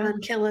 and Yeah. then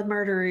killing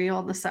murdery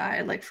on the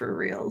side, like for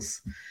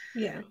reals.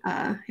 Yeah.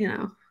 I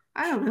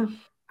don't know.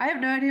 I have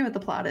no idea what the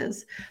plot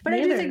is, but I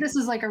do think Neither. this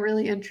is like a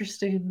really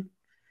interesting.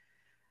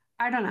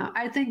 I don't know.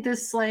 I think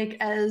this like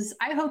as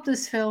I hope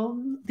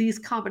these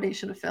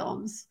combination of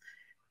films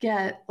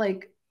get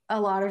like a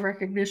lot of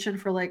recognition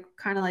for like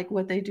kind of like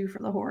what they do for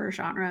the horror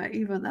genre,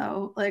 even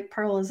though like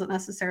Pearl isn't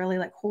necessarily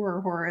like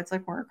horror, it's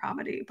like horror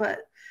comedy. But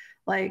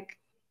like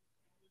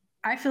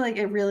I feel like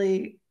it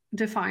really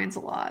defines a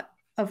lot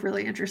of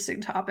really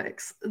interesting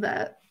topics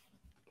that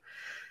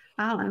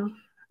I don't know.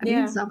 I mean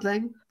Yeah.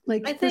 something. I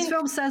Like this think,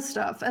 film says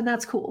stuff, and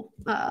that's cool.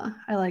 I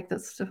like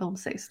this the film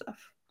say stuff.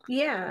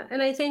 yeah.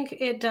 And I think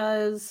it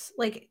does,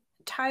 like,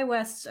 Ty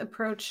West's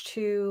approach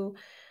to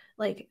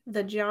like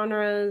the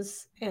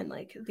genres and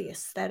like the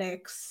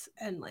aesthetics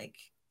and like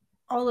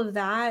all of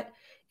that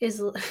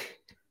is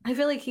I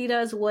feel like he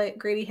does what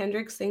Grady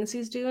Hendrix thinks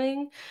he's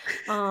doing.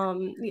 Yeah,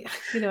 I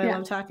Yeah.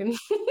 love talking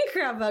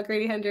crap about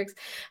Grady Hendrix.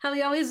 How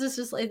he always was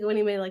just like when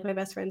he made like My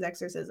Best Friend's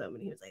Exorcism,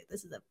 and he was like,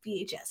 "This is a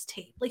VHS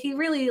tape." Like he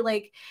really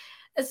like,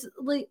 it's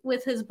like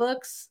with his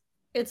books,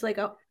 it's like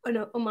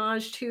an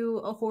homage to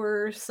a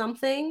horror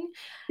something,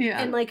 and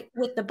Yeah. like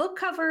with the book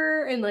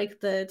cover and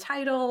like the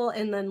title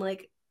and then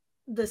like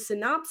the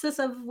synopsis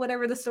of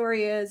whatever the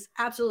story is,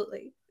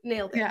 absolutely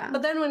nailed it. Yeah.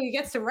 But then when he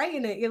gets to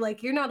writing it, you're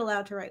like, you're not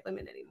allowed to write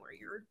women anymore.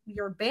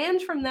 You're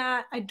banned from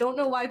that. I don't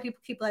know why people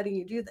keep letting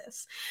you do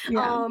this,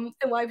 Yeah. and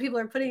why people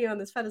are putting you on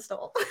this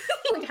pedestal.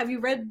 Like, have you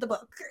read the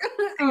book?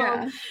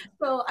 Yeah.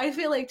 So I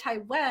feel like Ty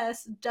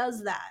West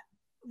does that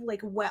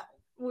like well,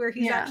 where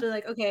he's Yeah. actually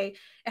like, okay,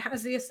 it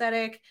has the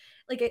aesthetic,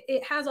 like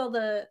it has all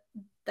the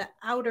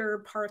outer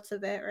parts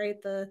of it,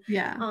 right? The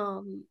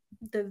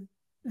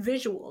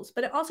visuals,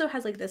 but it also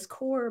has like this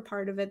core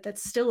part of it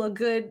that's still a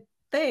good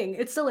thing.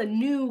 It's still a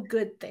new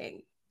good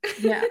thing.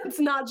 Yeah. It's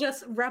not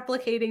just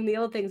replicating the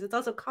old things, it's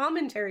also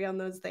commentary on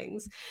those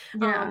things.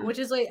 Yeah. Which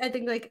is like, I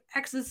think like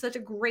X is such a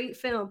great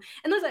film,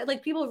 and those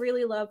like people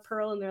really love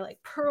Pearl and they're like,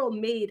 Pearl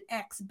made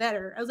X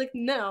better. I was like,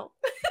 no.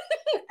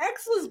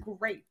 X was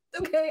great.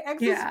 Okay,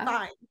 X is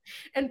fine,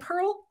 and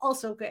Pearl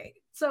also great.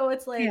 So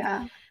it's like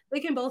they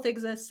can both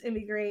exist and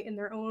be great in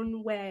their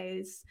own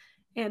ways,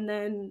 and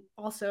then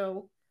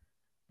also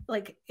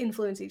like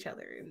influence each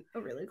other in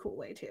a really cool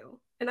way too.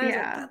 And I was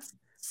like, that's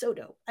so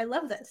dope. I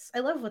love this. I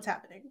love what's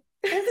happening.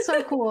 It's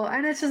so cool.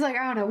 And it's just like,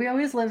 I don't know, we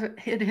always live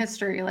in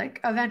history.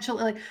 Like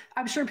eventually, like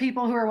I'm sure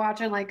people who are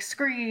watching like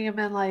Scream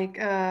and like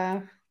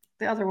the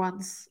other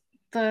ones,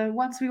 the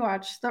ones we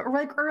watch, the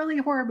like early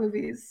horror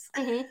movies.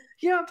 Mm-hmm.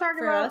 You know what I'm talking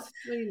For about? us?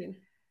 What do you mean?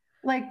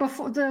 Like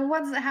before the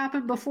ones that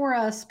happened before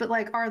us, but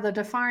like are the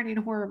defining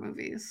horror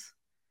movies.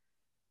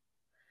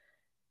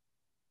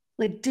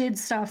 Like did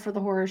stuff for the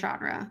horror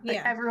genre. Like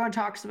Yeah. everyone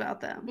talks about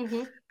them.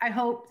 Mm-hmm. I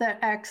hope that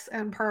X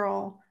and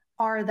Pearl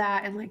are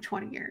that in like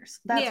 20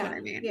 years. That's what I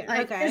mean. Yeah.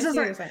 Like Okay. it's I just see what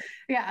like you're saying.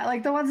 yeah,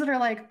 like the ones that are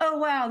like, oh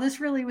wow,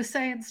 this really was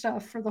saying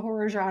stuff for the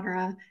horror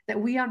genre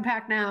that we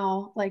unpack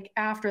now, like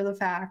after the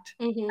fact.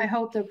 I Mm-hmm.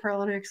 hope that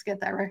Pearl and X get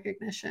that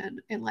recognition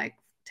in like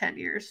 10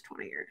 years,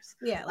 20 years.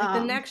 Yeah,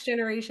 like the next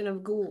generation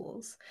of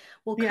ghouls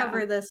will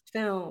cover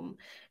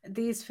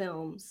these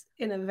films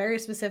in a very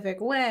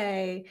specific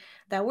way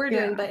that we're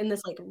doing, but in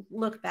this like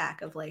look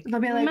back of like, they'll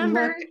be like,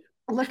 remember?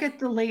 look at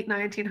the late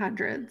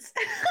 1900s.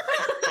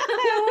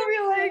 We'll be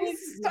like,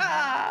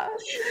 stop.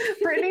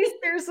 Britney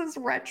Spears is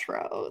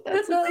retro.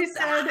 That's what they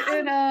said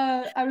in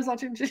I was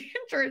watching Ginny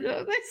and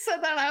Georgia. They said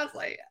that. I was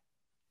like,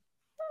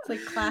 it's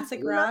like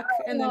classic rock,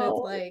 and then it's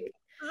like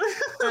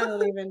I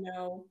don't even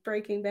know,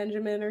 Breaking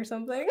Benjamin or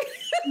something.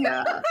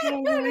 Yeah, like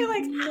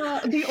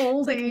the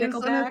oldies, like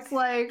and it's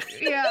like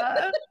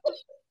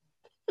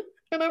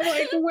and I'm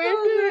like,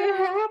 when did it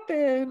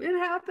happen? It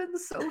happened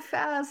so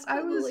fast.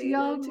 I was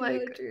young,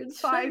 like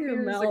 5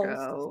 years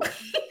ago.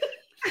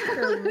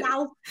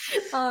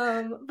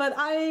 But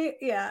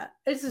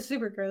it's just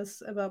super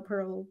gross about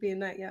Pearl being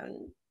that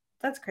young.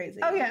 That's crazy.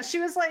 Oh yeah, she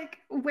was like,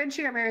 when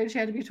she got married, she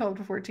had to be 12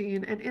 to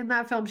 14, and in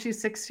that film,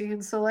 she's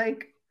 16. So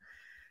like,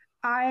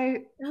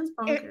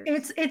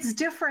 it's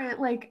different.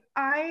 Like,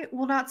 I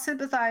will not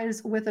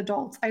sympathize with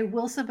adults. I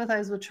will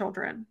sympathize with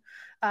children,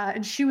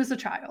 and she was a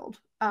child.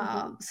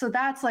 So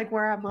that's like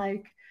where I'm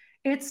like,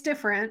 it's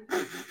different.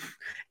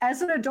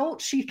 As an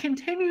adult, she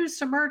continues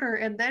to murder,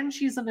 and then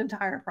she's an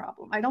entire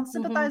problem. I don't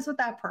sympathize with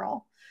that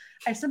Pearl.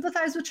 I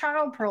sympathize with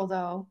child Pearl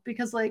though,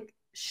 because like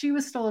she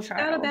was still a child.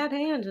 Got a bad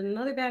hand, and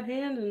another bad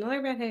hand, and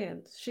another bad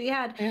hand. She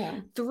had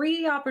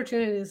 3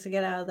 opportunities to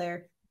get out of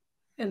there,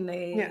 and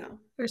they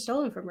were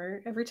stolen from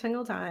her every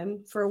single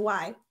time. For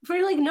why?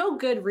 For like no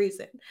good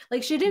reason.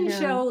 Like she didn't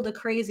show the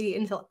crazy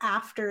until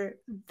after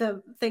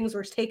the things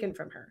were taken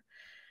from her.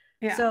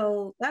 Yeah.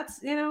 So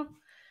that's,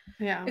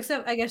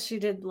 except I guess she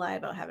did lie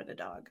about having a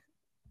dog.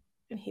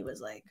 And he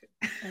was like,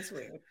 that's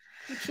weird.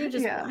 She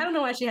just, I don't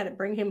know why she had to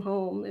bring him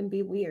home and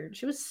be weird.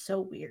 She was so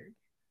weird.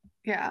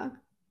 Yeah.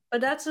 But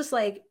that's just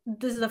like,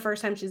 this is the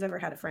first time she's ever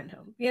had a friend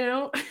home,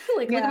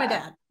 like look at my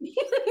dad.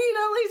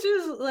 Like she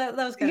was, that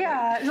was kind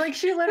of like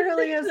she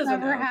literally has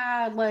never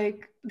had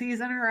like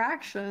these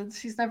interactions.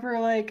 She's never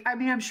like, I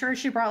mean, I'm sure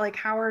she brought like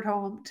Howard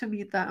home to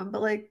meet them,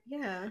 but like,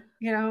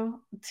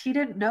 he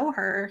didn't know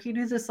her. He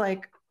knew this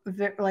like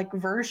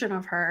version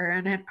of her,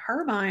 and in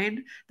her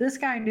mind, this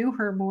guy knew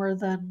her more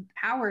than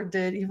Howard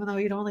did, even though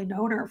he'd only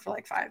known her for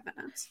like 5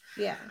 minutes.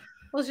 Yeah.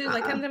 Well, she was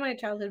like, come to my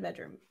childhood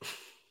bedroom.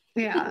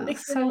 Yeah,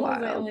 so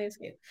wild.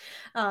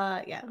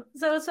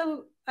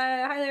 So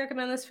I highly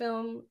recommend this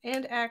film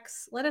and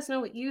X. Let us know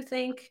what you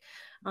think.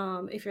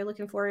 If you're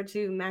looking forward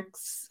to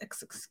Max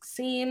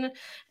scene,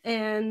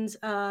 and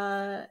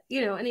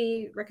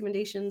any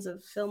recommendations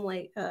of film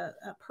like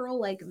Pearl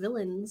like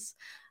villains,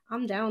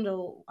 I'm down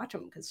to watch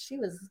them because she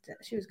was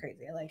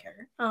crazy. I like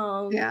her.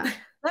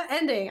 That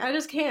ending, I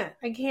just can't.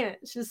 I can't.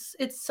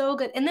 It's so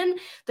good. And then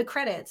the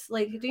credits,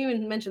 like you didn't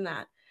even mention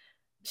that.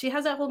 She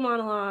has that whole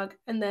monologue,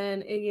 and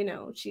then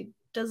she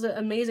does an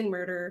amazing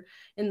murder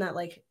in that,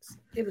 like,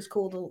 it was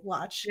cool to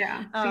watch.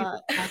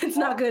 It's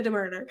not good to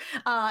murder.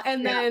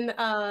 And then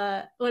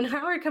when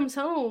Howard comes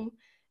home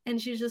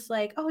and she's just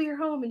like, oh, you're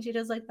home, and she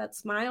does like that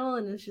smile,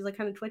 and then she's like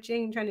kind of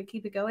twitching and trying to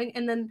keep it going,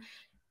 and then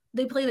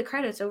they play the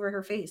credits over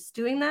her face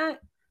doing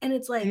that, and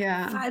it's like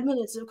 5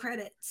 minutes of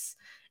credits,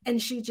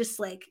 and she just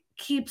like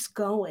keeps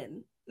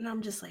going, and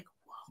I'm just like,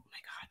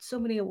 so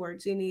many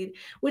awards you need.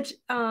 Which just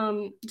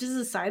as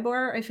a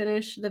sidebar, I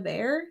finished The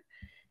Bear,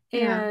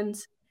 and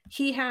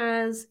he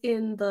has,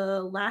 in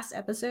the last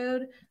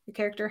episode, the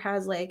character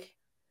has like,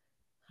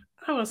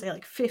 I don't want to say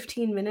like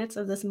 15 minutes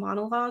of this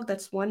monologue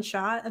that's one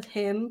shot of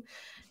him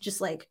just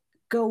like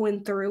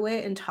going through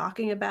it and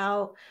talking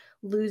about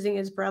losing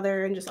his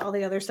brother and just all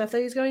the other stuff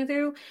that he's going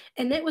through.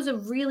 And it was a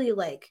really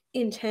like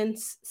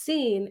intense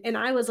scene, and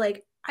I was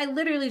like, I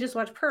literally just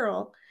watched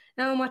Pearl.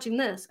 Now I'm watching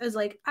this. I was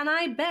like, and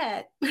I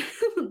bet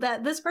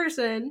that this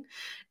person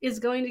is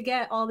going to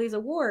get all these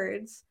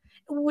awards,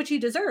 which he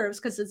deserves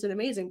because it's an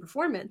amazing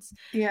performance.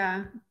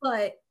 Yeah.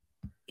 But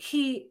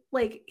he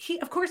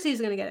of course he's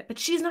going to get it, but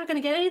she's not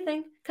going to get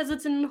anything because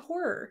it's in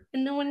horror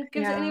and no one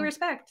gives it any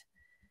respect.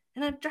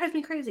 And that drives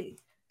me crazy.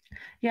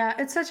 Yeah,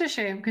 it's such a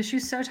shame because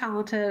she's so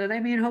talented. And I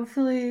mean,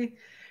 hopefully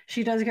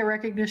she does get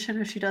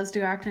recognition if she does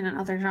do acting in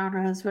other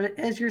genres, but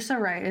as you're so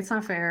right, it's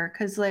not fair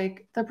because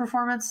like the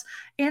performance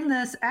in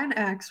this and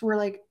X were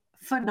like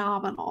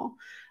phenomenal.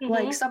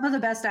 Like Mhm. some of the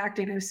best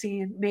acting I've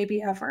seen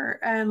maybe ever.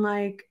 And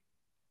like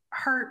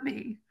hurt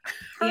me,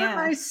 hurt Yeah.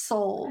 my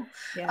soul.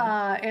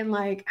 Yeah. And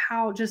like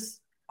how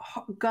just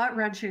gut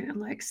wrenching and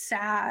like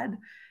sad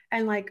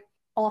and like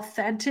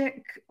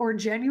authentic or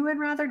genuine,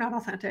 rather, not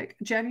authentic,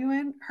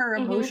 genuine, her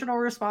Mhm. emotional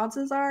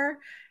responses are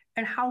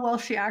and how well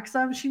she acts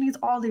them. She needs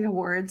all the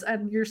awards.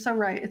 And you're so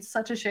right. It's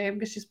such a shame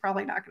because she's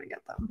probably not going to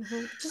get them.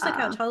 Just like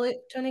how Uh,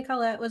 Toni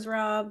Collette was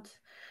robbed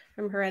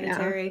from yeah.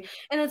 Hereditary.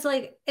 And it's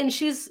like, and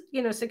she's,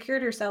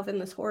 secured herself in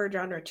this horror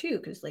genre too,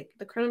 because like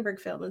the Cronenberg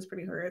film is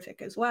pretty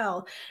horrific as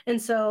well.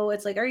 And so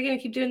it's like, are you going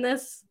to keep doing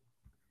this?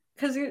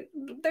 Because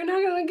they're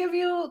not going to give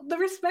you the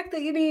respect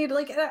that you need.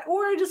 Like,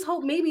 or I just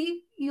hope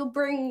maybe you'll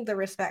bring the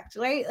respect,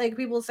 right? Like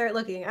people start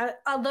looking.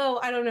 Although,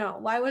 I don't know.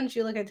 Why wouldn't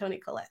you look at Toni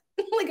Collette?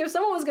 Like if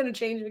someone was going to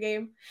change the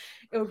game,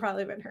 it would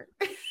probably have been her.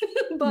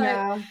 But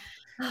Yeah.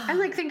 And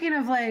like thinking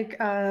of like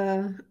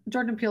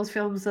Jordan Peele's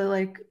films that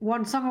like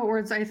won some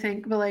awards, I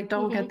think, but like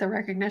don't get Mhm. the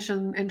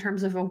recognition in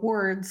terms of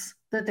awards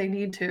that they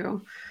need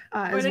to Or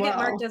as they get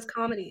marked well. as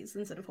comedies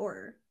instead of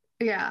horror.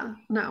 Yeah,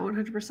 no,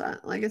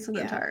 100%. Like it's an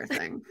Yeah. entire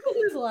thing.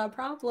 There's a lot of The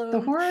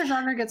problems. horror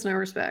genre gets no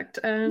respect.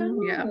 And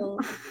yeah. No.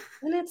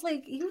 And it's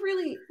like you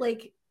really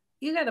like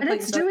you got to And put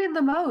it's yourself doing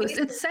the most.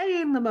 in It's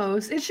saying the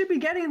most. It should be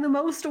getting the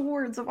most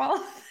awards of all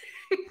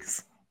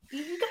things.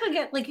 you gotta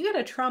get like you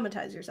gotta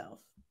traumatize yourself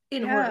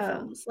in horror Yeah.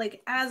 films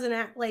like as an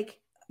act like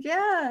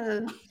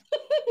Yeah.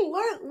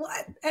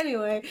 what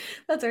anyway,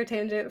 that's our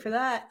tangent for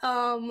that.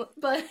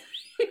 But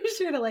be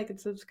sure to like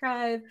and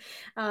subscribe,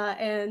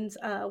 and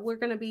we're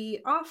gonna be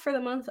off for the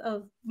month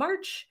of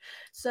March,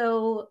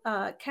 so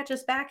catch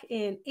us back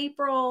in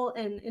April,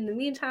 and in the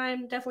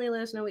meantime definitely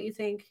let us know what you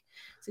think,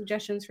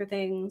 suggestions for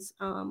things.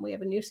 We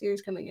have a new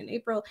series coming in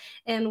April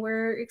and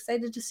we're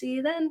excited to see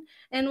you then,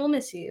 and we'll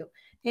miss you,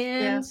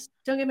 Yeah. and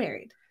don't get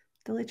married.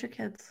 Delete your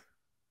kids.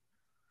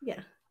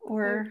 Yeah.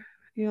 Or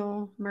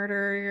you'll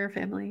murder your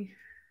family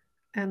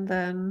and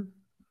then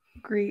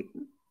greet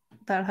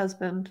that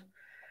husband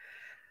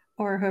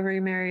or whoever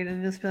you married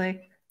and just be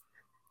like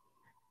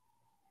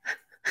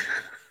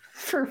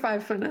for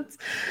 5 minutes,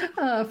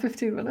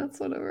 15 minutes,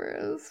 whatever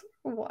it is.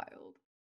 Wild.